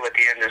they'll feel at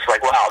the end is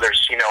like, wow,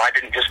 there's I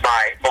didn't just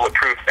buy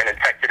Bulletproof and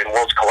Infected and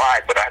Worlds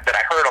Collide, but that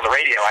I heard on the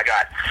radio, I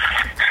got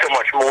so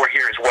much more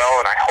here as well,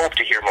 and I hope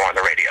to hear more on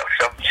the radio.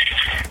 So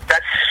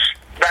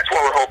that's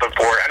what we're hoping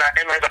for. And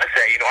as I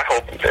say, I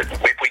hope that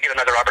if we get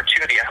another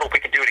opportunity, I hope we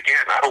can do it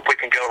again. I hope we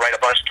can go write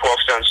a bunch of 12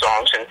 Stone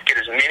songs and get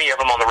as many of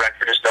them on the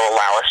record as they'll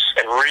allow us,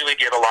 and really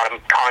give a lot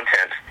of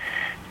content,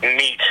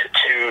 meat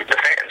to the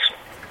fans.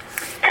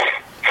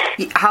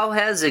 How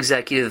has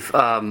Executive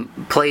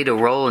played a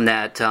role in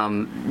that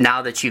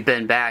now that you've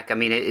been back? I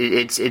mean,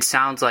 it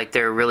sounds like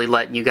they're really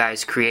letting you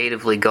guys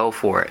creatively go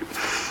for it.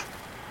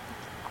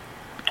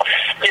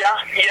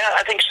 Yeah,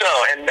 I think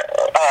so. And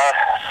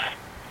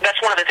that's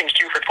one of the things,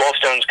 too, for 12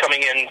 Stones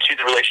coming into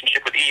the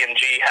relationship with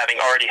EMG, having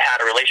already had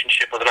a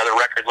relationship with another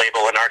record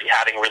label and already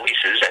having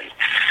releases and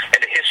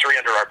a history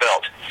under our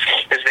belt,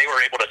 is they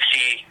were able to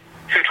see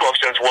who 12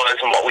 Stones was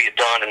and what we had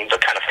done and the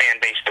kind of fan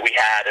base that we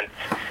had and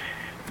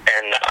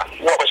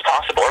what was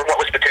possible or what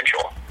was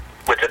potential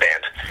with the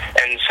band.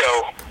 And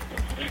so,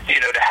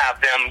 to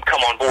have them come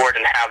on board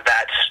and have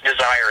that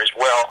desire as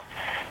well,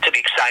 to be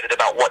excited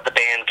about what the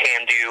band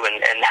can do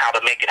and how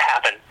to make it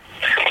happen,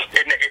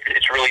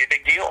 it's really a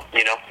big deal.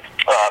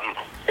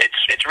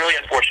 It's really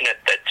unfortunate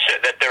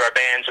that there are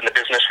bands in the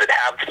business that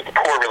have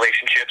poor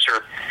relationships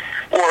or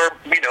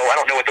I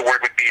don't know what the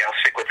word would be, I'll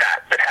stick with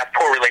that have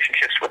poor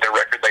relationships with their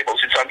record labels.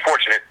 It's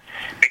unfortunate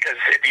because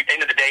at the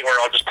end of the day, we're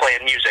all just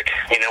playing music.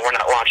 We're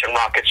not launching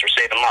rockets or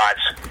saving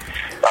lives.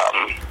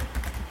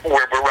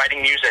 We're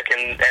writing music,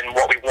 and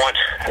what we want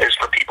is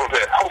for people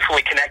to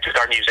hopefully connect with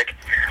our music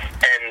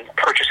and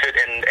purchase it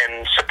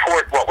and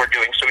support what we're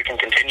doing so we can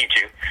continue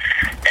to.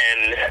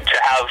 And to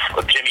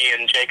have Jimmy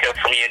and Jacob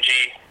from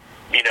ENG,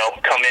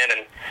 come in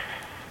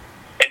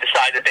and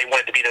decide that they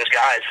wanted to be those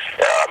guys,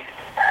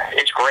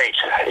 it's great.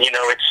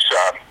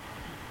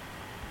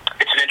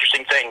 It's an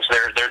interesting thing.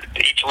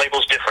 Each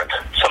label's different.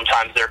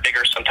 Sometimes they're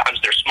bigger,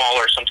 sometimes they're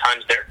smaller,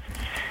 sometimes they're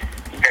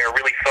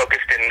really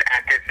focused and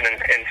active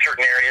in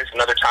certain areas, and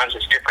other times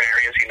it's different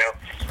areas.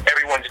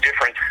 Everyone's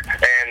different,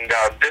 and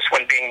this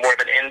one being more of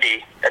an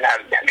indie and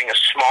having a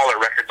smaller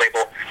record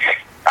label,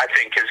 I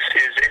think is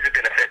a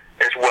benefit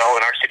as well.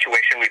 In our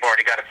situation, we've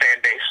already got a fan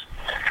base,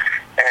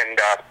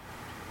 and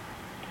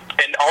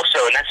also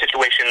in that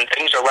situation,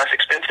 things are less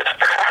expensive.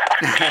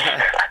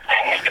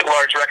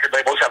 large record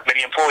labels have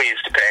many employees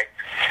to pay,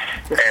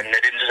 and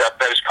it ends up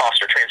those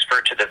costs are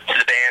transferred to the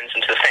bands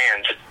and to the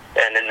fans.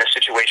 And in this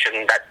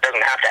situation, that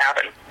doesn't have to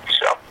happen.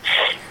 So,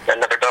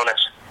 another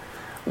bonus.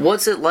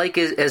 What's it like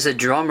as a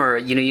drummer?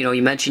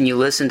 You mentioned you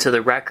listened to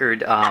the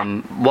record.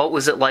 What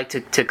was it like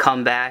to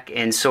come back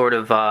and sort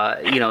of,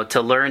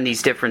 to learn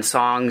these different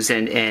songs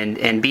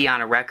and be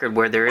on a record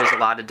where there is a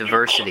lot of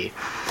diversity?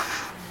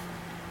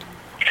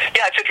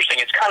 Yeah, it's interesting.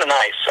 It's kind of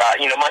nice.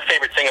 My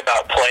favorite thing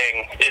about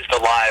playing is the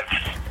live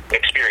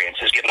experience,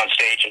 is getting on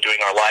stage and doing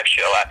our live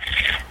show.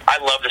 I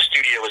love the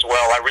studio as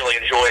well. I really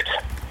enjoyed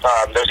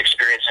those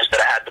experiences that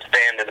I had with the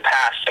band in the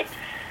past. And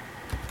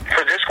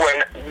for this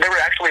one,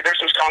 there's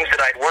some songs that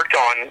I'd worked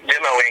on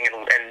demoing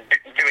and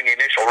doing the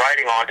initial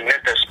writing on in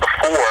Memphis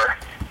before,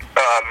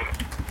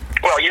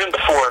 even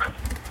before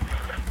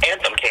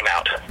Anthem came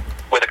out,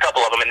 with a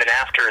couple of them, and then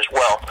after as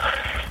well.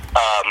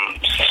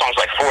 Songs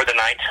like For the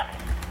Night,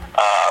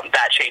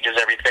 That Changes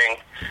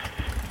Everything.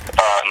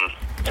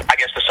 I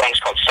guess the song's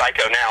called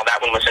Psycho now.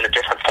 That one was in a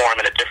different form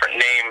and a different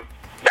name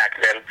back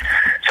then.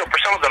 So for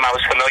some of them I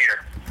was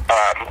familiar.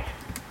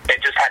 It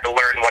just had to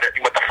learn what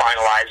the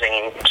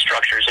finalizing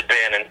structures had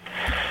been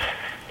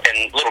and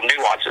little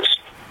nuances.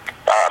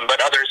 But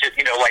others,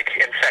 like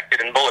Infected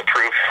and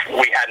Bulletproof,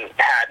 we hadn't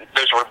had.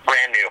 Those were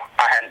brand new.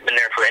 I hadn't been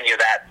there for any of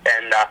that,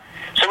 and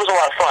so it was a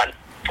lot of fun.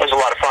 It was a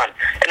lot of fun.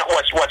 And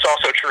what's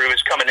also true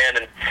is coming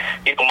in and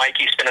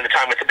Mikey spending the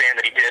time with the band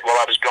that he did while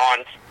I was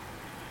gone.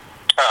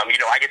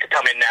 I get to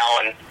come in now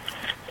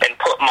and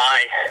put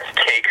my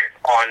take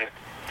on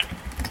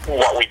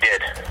what we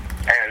did.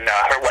 And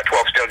or what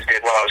 12 Stones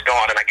did while I was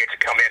gone, and I get to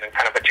come in and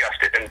kind of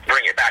adjust it and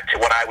bring it back to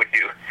what I would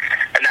do,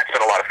 and that's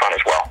been a lot of fun as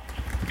well.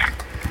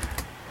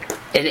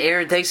 And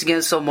Aaron, thanks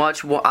again so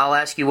much. Well, I'll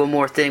ask you one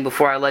more thing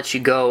before I let you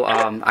go.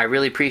 I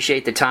really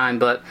appreciate the time,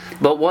 but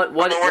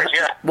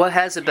what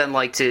has it been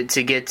like to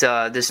get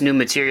this new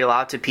material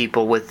out to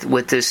people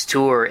with this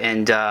tour,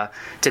 and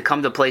to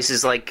come to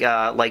places like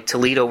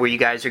Toledo, where you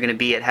guys are going to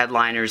be at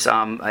headliners?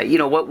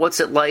 What's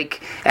it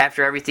like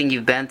after everything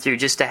you've been through,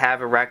 just to have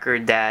a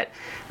record that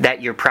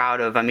you're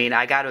proud of? I mean,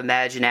 I got to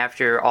imagine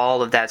after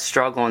all of that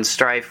struggle and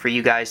strife for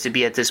you guys to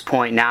be at this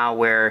point now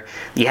where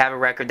you have a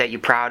record that you're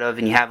proud of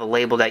and you have a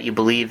label that you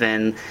believe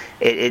in.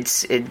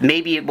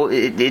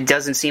 It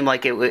doesn't seem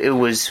like it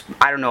was.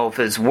 I don't know if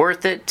it was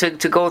worth it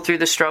to go through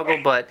the struggle,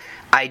 but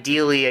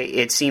ideally,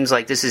 it seems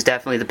like this is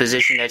definitely the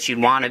position that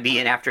you'd want to be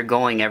in after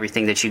going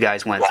everything that you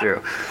guys went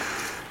through.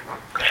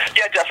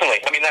 Yeah, definitely.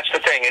 I mean, that's the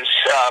thing is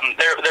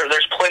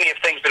there's plenty of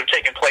things that have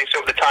taken place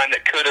over the time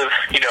that could have,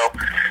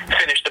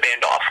 finished the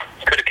band off,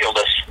 could have killed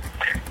us.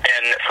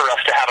 And for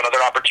us to have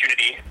another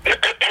opportunity,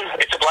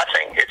 it's a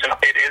blessing. It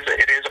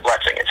is a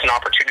blessing. It's an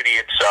opportunity.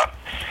 It's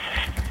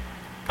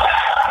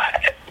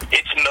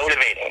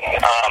motivating.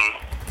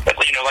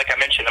 Like I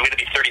mentioned, I'm going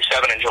to be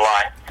 37 in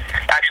July.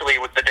 Actually,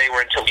 with the day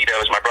we're in Toledo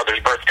is my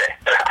brother's birthday.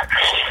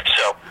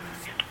 So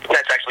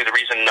that's actually the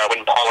reason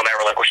when Paul and I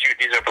were like, well, shoot,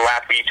 these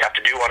overlap, we each have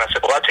to do one. I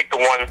said, well, I'll take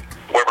the one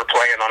where we're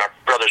playing on our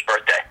brother's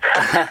birthday.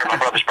 My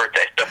brother's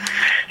birthday. So,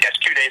 yeah, it's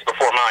 2 days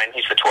before mine.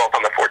 He's the 12th,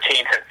 I'm the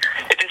 14th. And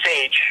at this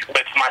age,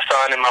 with my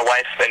son and my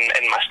wife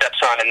and my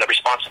stepson and the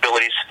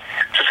responsibilities,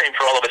 it's the same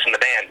for all of us in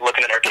the band,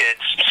 looking at our kids,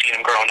 seeing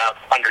them growing up,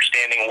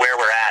 understanding where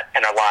we're at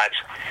in our lives.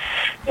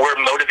 We're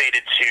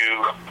motivated to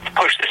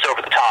push this over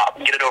the top,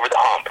 get it over the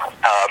hump.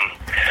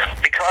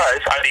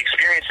 Because the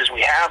experiences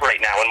we have right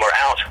now when we're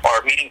out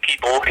are meeting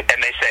people and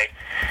they say,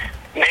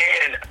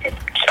 man,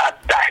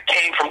 I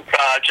came from,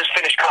 just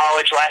finished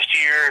college last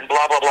year and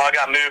blah, blah, blah,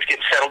 got moved,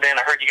 getting settled in.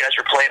 I heard you guys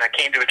were playing. I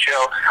came to a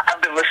show.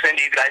 I've been listening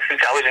to you guys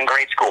since I was in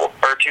grade school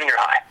or junior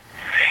high.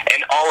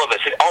 And all of us,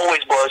 it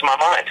always blows my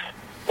mind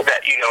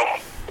that,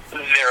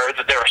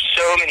 there are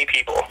so many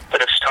people that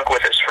have stuck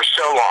with us for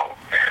so long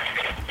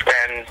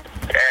and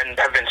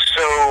have been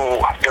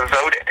so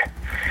devoted.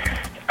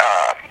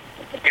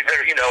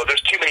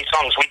 There's too many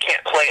songs. We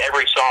can't play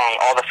every song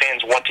all the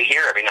fans want to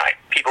hear every night.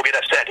 People get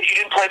upset. You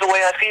didn't play The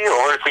Way I Feel.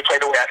 Or if we play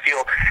The Way I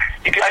Feel,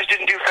 you guys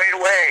didn't do Fade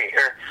Away.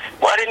 Or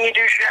why didn't you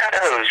do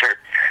Shadows? Or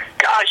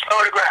gosh,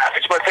 Photograph.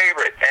 It's my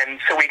favorite. And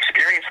so we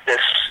experience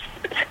this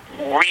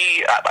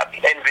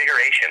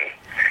reinvigoration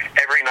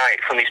every night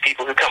from these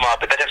people who come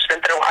up that have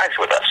spent their lives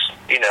with us.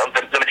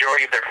 The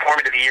majority of their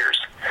formative years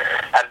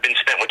have been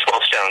spent with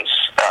 12 Stones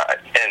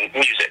and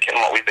music and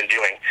what we've been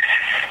doing.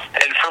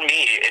 And for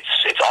me,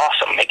 it's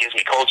awesome. It gives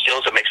me cold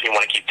chills. It makes me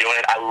want to keep doing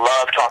it. I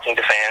love talking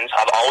to fans.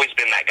 I've always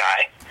been that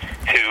guy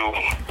who,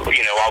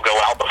 I'll go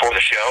out before the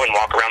show and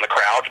walk around the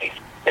crowd. And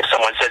if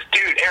someone says,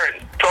 dude,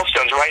 Aaron, 12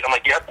 Stones, right? I'm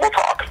like, yep, we'll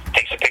talk.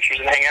 Take some pictures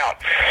and hang out.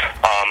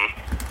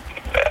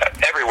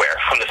 Everywhere,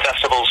 from the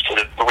festivals to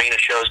the arena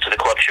shows to the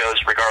club shows,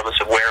 regardless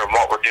of where and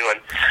what we're doing.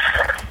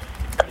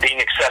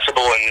 Being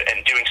accessible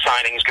and doing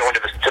signings, going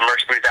to the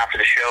merch booth after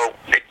the show,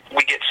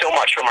 we get so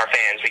much from our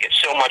fans. We get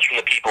so much from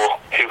the people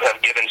who have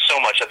given so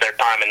much of their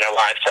time and their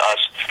lives to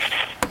us.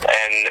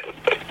 And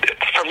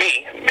for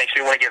me, it makes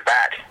me want to give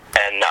back.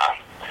 And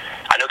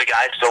I know the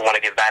guys still want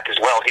to give back as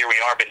well. Here we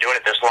are, been doing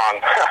it this long.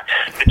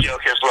 The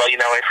joke is, well,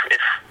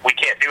 if we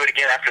can't do it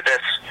again after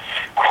this.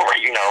 Or,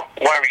 you know,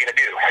 what are we going to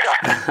do?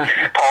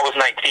 Paul was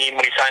 19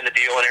 when he signed the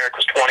deal, and Eric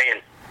was 20,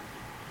 and,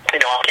 you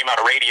know, I came out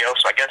of radio,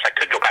 so I guess I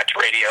could go back to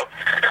radio.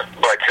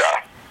 But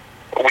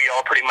we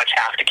all pretty much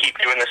have to keep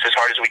doing this as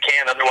hard as we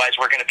can, otherwise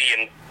we're going to be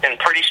in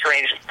pretty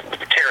strange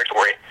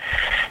territory.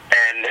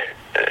 And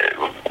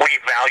we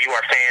value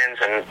our fans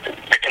and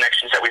the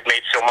connections that we've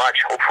made so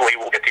much. Hopefully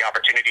we'll get the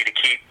opportunity to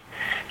keep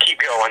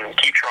going,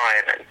 keep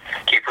trying, and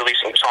keep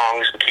releasing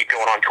songs, and keep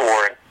going on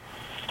tour,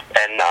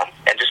 and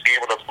just be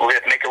able to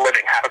make a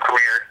living, have a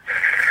career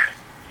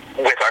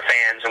with our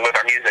fans and with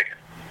our music.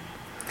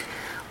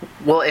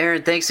 Well,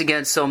 Aaron, thanks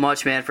again so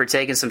much, man, for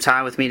taking some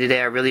time with me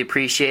today. I really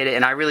appreciate it,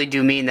 and I really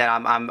do mean that.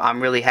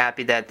 I'm really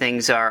happy that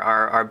things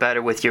are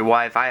better with your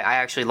wife. I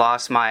actually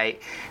lost my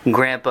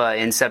grandpa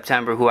in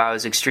September, who I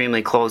was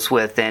extremely close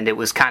with, and it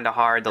was kind of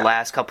hard the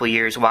last couple of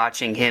years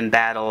watching him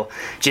battle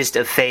just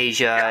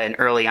aphasia and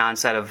early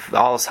onset of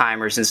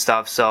Alzheimer's and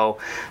stuff. So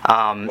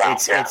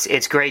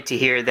it's great to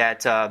hear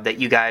that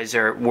you guys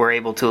were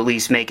able to at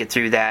least make it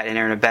through that and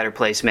are in a better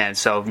place, man.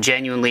 So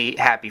genuinely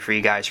happy for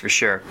you guys for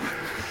sure.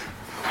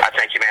 I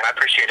thank you, man. I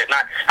appreciate it. And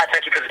I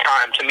thank you for the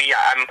time. To me,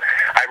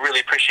 I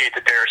really appreciate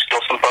that there are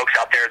still some folks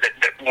out there that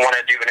want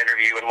to do an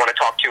interview and want to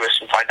talk to us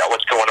and find out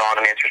what's going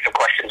on and answer some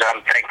questions.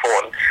 I'm thankful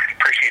and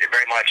appreciate it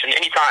very much. And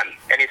anytime,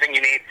 anything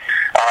you need,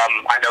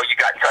 I know you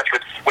got in touch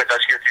with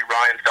us here through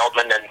Ryan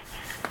Feldman, and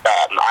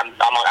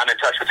I'm in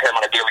touch with him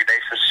on a daily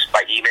basis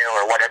by email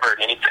or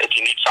whatever. And if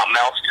you need something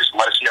else, just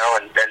let us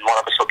know, and then one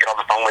of us will get on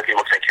the phone with you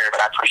and we'll take care of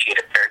it. I appreciate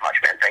it very much,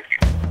 man. Thank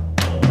you.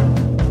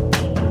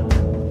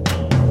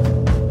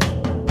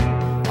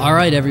 All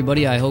right,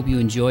 everybody, I hope you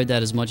enjoyed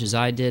that as much as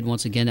I did.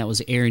 Once again, that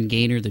was Aaron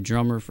Gaynor, the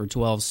drummer for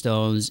 12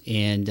 Stones,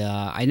 and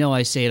I know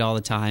I say it all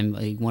the time.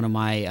 Like, one of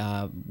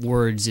my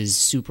words is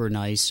super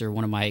nice, or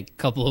one of my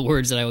couple of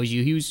words that I always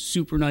use. He was a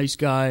super nice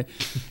guy.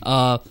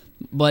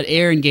 But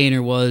Aaron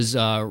Gaynor was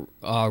a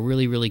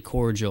really, really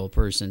cordial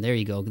person. There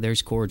you go.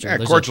 There's cordial. Yeah,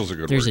 cordial's a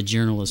good word. There's a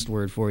journalist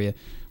word for you.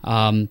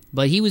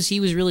 But he was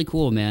really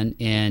cool, man.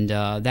 And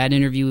that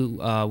interview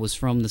was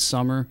from the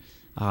summer.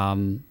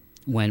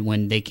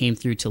 When they came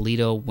through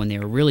Toledo, when they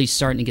were really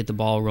starting to get the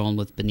ball rolling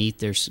with Beneath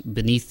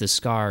the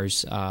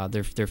Scars,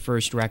 their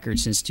first record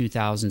since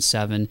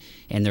 2007,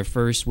 and their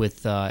first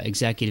with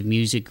Executive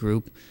Music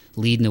Group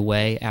leading the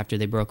way after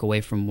they broke away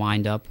from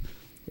Wind Up.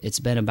 It's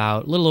been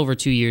about a little over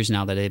 2 years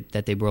now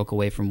that they broke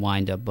away from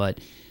Wind Up, but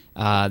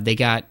they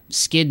got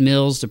Skid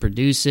Mills to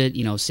produce it,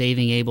 you know,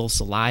 Saving Abel,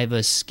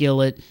 Saliva,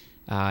 Skillet.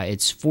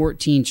 It's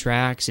 14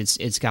 tracks.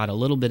 It's got a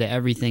little bit of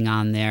everything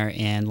on there,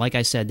 and like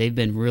I said, they've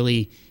been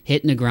really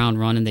hitting the ground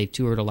running. They've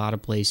toured a lot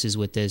of places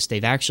with this.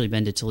 They've actually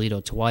been to Toledo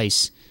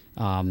twice.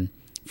 From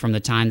the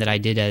time that I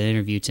did that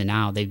interview to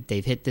now,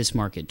 they've hit this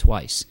market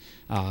twice.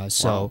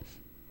 So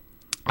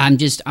wow.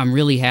 I'm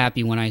really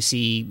happy when I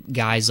see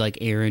guys like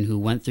Aaron, who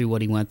went through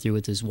what he went through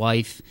with his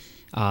wife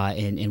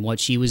and what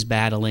she was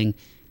battling,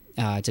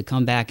 to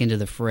come back into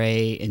the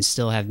fray and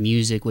still have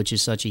music, which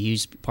is such a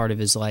huge part of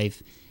his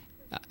life.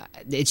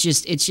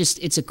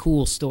 It's a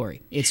cool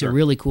story. It's a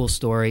really cool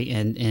story,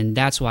 and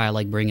that's why I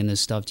like bringing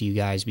this stuff to you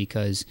guys,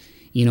 because,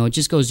 you know, it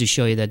just goes to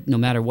show you that no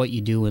matter what you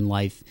do in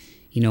life,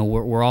 you know,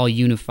 we're all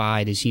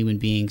unified as human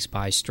beings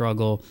by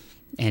struggle,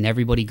 and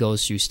everybody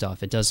goes through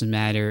stuff. It doesn't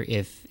matter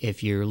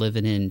if you're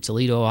living in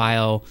Toledo,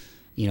 Ohio,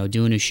 you know,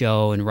 doing a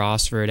show in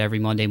Rossford every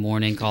Monday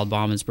morning called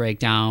Bauman's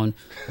Breakdown,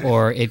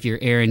 or if you're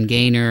Aaron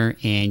Gaynor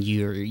and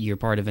you're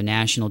part of a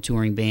national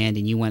touring band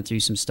and you went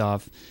through some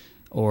stuff,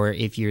 or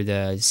if you're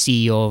the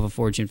CEO of a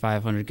Fortune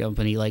 500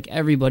 company. Like,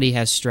 everybody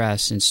has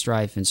stress and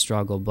strife and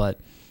struggle,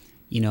 but,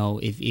 you know,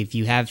 if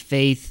you have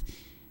faith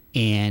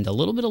and a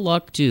little bit of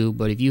luck too,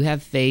 but if you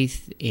have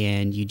faith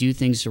and you do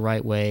things the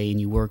right way and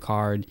you work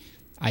hard,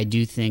 I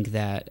do think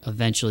that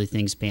eventually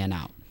things pan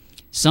out.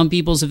 Some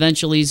people's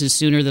eventuallys is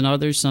sooner than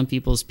others. Some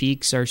people's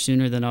peaks are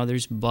sooner than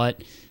others,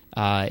 but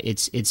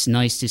it's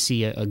nice to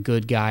see a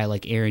good guy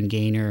like Aaron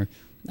Gaynor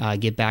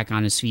get back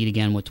on his feet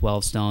again with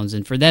 12 Stones,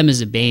 and for them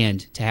as a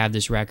band to have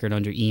this record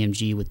under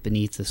EMG with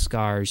Beneath the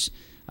Scars,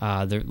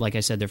 like I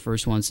said, their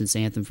first one since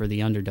Anthem for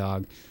the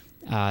Underdog,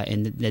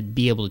 and that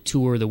be able to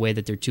tour the way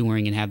that they're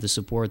touring and have the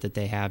support that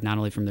they have, not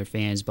only from their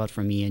fans but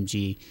from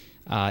EMG.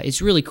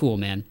 It's really cool,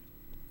 man.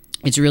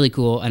 It's really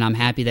cool, and I'm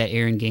happy that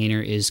Aaron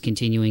Gaynor is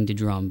continuing to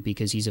drum,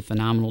 because he's a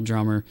phenomenal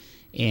drummer,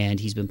 and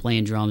he's been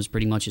playing drums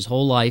pretty much his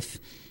whole life.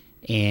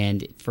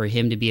 And for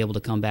him to be able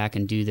to come back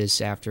and do this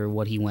after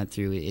what he went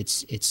through,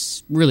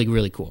 it's really,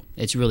 really cool.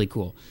 It's really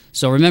cool.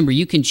 So remember,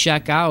 you can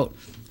check out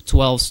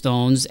 12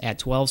 Stones at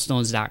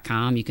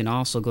 12stones.com. You can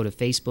also go to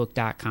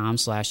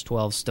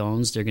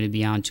facebook.com/12stones. They're going to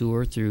be on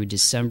tour through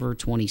December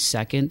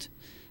 22nd.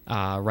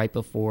 right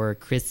before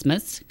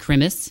Christmas.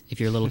 If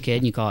you're a little kid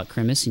and you call it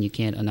Christmas and you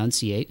can't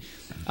enunciate.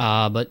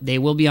 But they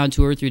will be on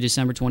tour through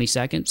December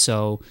 22nd.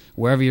 So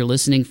wherever you're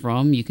listening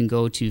from, you can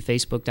go to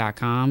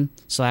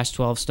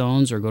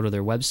facebook.com/12stones or go to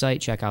their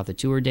website, check out the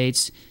tour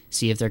dates,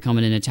 see if they're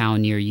coming into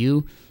town near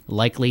you.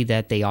 Likely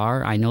that they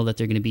are. I know that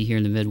they're going to be here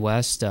in the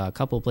Midwest, a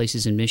couple of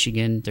places in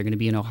Michigan. They're going to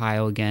be in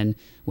Ohio again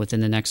within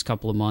the next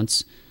couple of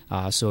months.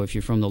 So if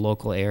you're from the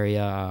local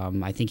area,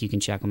 I think you can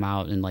check them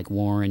out in like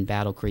Warren,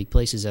 Battle Creek,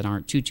 places that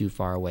aren't too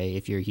far away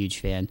if you're a huge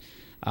fan.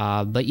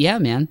 But yeah,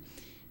 man,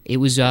 it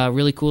was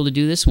really cool to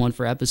do this one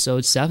for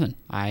episode 7.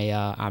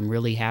 I'm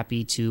really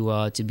happy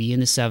to be in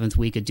the 7th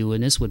week of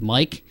doing this with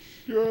Mike.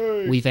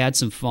 Yay. We've had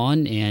some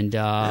fun, and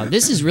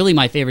this is really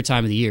my favorite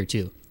time of the year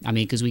too. I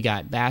mean, because we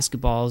got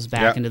basketballs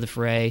back into the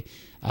fray.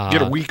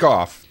 Get a week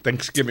off,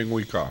 Thanksgiving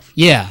week off.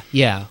 Yeah,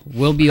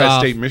 we'll be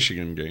off. State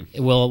Michigan game.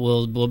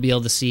 We'll be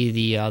able to see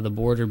the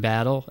border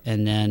battle,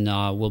 and then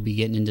we'll be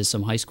getting into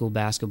some high school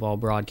basketball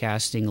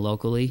broadcasting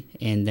locally,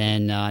 and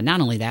then not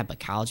only that, but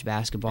college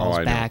basketball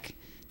is back. Know.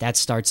 That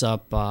starts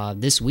up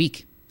this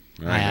week.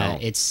 I know.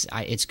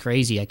 It's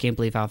crazy. I can't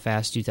believe how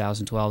fast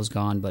 2012 is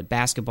gone, but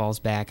basketball's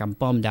back. I'm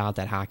bummed out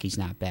that hockey's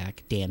not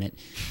back. Damn it.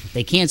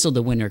 They canceled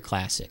the Winter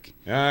Classic.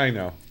 I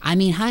know. I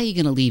mean, how are you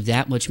going to leave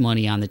that much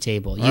money on the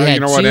table? You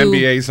know what?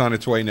 NBA's on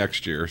its way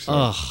next year.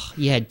 So.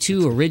 You had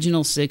 2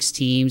 original 6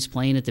 teams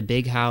playing at the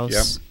big house.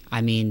 Yep. I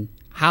mean,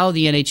 how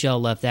the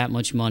NHL left that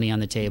much money on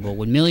the table.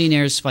 When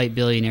millionaires fight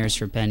billionaires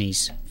for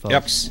pennies,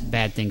 folks,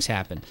 bad things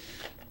happen.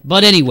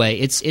 But anyway,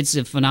 it's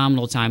a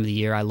phenomenal time of the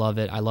year. I love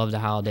it. I love the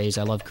holidays.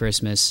 I love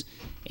Christmas.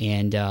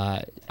 And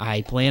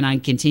I plan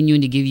on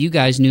continuing to give you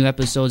guys new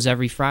episodes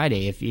every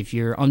Friday. If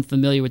you're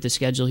unfamiliar with the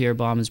schedule here at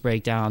Bauman's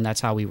Breakdown, that's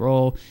how we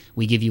roll.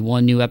 We give you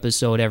 1 new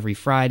episode every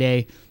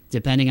Friday.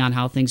 Depending on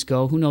how things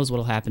go, who knows what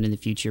will happen in the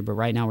future. But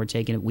right now we're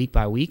taking it week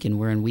by week, and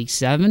we're in week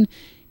 7.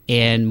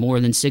 And more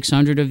than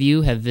 600 of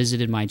you have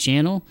visited my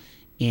channel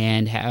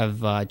and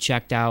have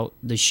checked out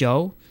the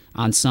show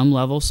on some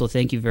level. So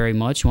thank you very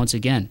much once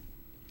again.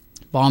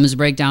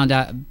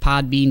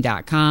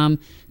 BaumansBreakdown.podbean.com.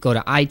 Go to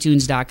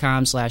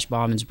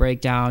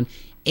iTunes.com/BaumansBreakdown.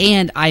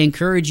 And I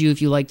encourage you,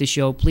 if you like the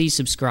show, please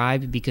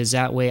subscribe, because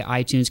that way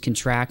iTunes can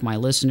track my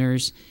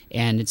listeners,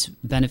 and it's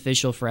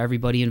beneficial for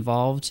everybody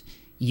involved.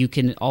 You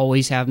can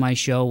always have my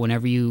show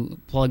whenever you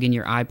plug in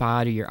your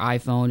iPod or your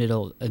iPhone.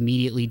 It'll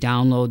immediately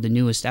download the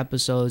newest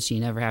episodes, so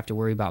you never have to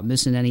worry about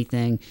missing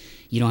anything.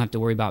 You don't have to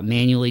worry about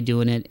manually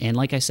doing it. And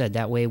like I said,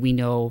 that way we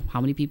know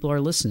how many people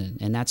are listening,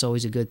 and that's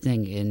always a good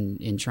thing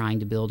in trying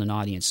to build an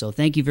audience. So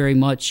thank you very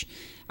much.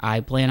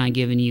 I plan on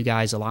giving you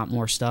guys a lot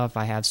more stuff.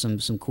 I have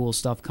some cool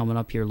stuff coming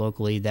up here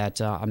locally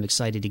that I'm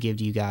excited to give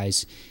to you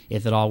guys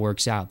if it all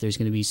works out. There's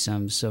going to be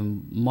some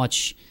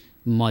much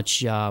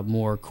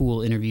more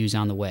cool interviews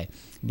on the way.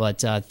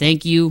 But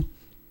thank you,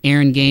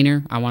 Aaron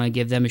Gaynor. I want to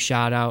give them a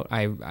shout out.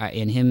 I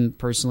and him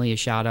personally a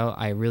shout out.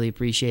 I really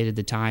appreciated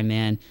the time,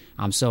 man.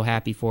 I'm so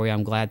happy for you.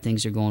 I'm glad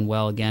things are going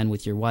well again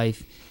with your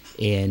wife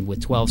and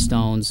with 12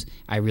 Stones.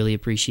 I really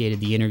appreciated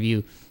the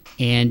interview.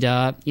 And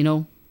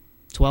 12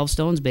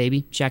 Stones,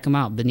 baby. Check them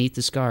out. Beneath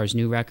the Scars,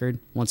 new record.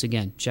 Once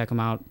again, check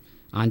them out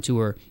on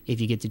tour if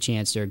you get the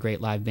chance. They're a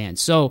great live band.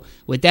 So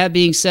with that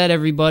being said,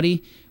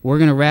 everybody, we're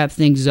going to wrap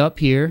things up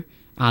here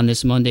on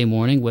this Monday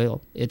morning.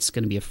 Well, it's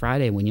going to be a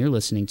Friday when you're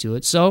listening to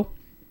it. So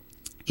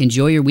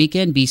enjoy your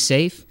weekend. Be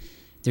safe.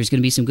 There's going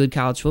to be some good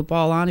college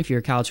football on if you're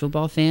a college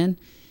football fan.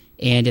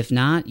 And if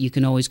not, you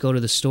can always go to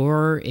the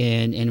store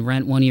and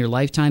rent one of your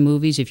Lifetime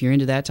movies if you're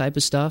into that type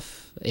of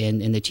stuff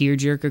and the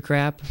tearjerker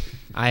crap.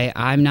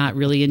 I'm not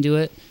really into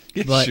it.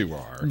 Yes, you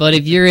are. But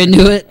if you're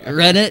into it,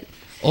 rent it.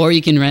 Or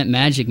you can rent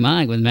Magic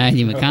Mike with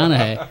Matthew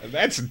McConaughey.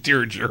 That's a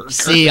tearjerker.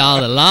 See all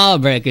the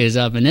lawbreakers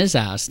up in this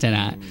house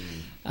tonight.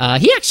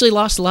 He actually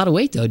lost a lot of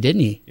weight, though,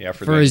 didn't he? Yeah,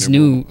 for his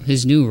new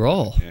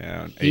role.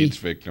 Yeah, an AIDS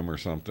victim or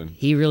something.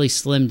 He really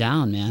slimmed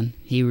down, man.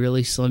 He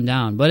really slimmed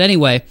down. But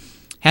anyway,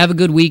 have a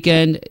good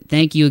weekend.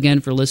 Thank you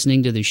again for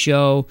listening to the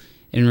show.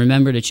 And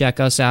remember to check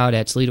us out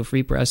at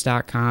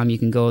ToledoFreePress.com. You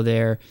can go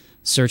there,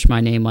 search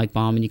my name, Mike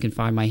Bauman. You can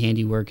find my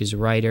handiwork as a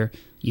writer.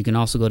 You can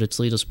also go to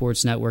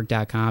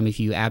ToledoSportsNetwork.com if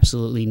you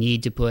absolutely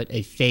need to put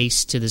a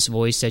face to this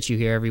voice that you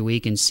hear every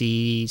week and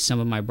see some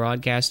of my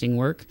broadcasting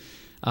work.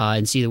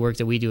 And see the work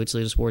that we do at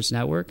Toledo Sports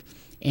Network.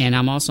 And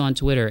I'm also on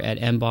Twitter at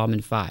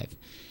mbauman5.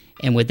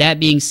 And with that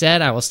being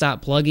said, I will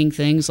stop plugging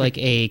things like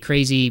a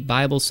crazy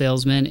Bible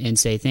salesman and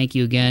say thank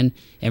you again.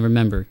 And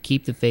remember,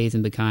 keep the faith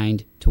and be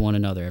kind to one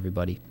another,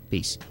 everybody.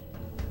 Peace.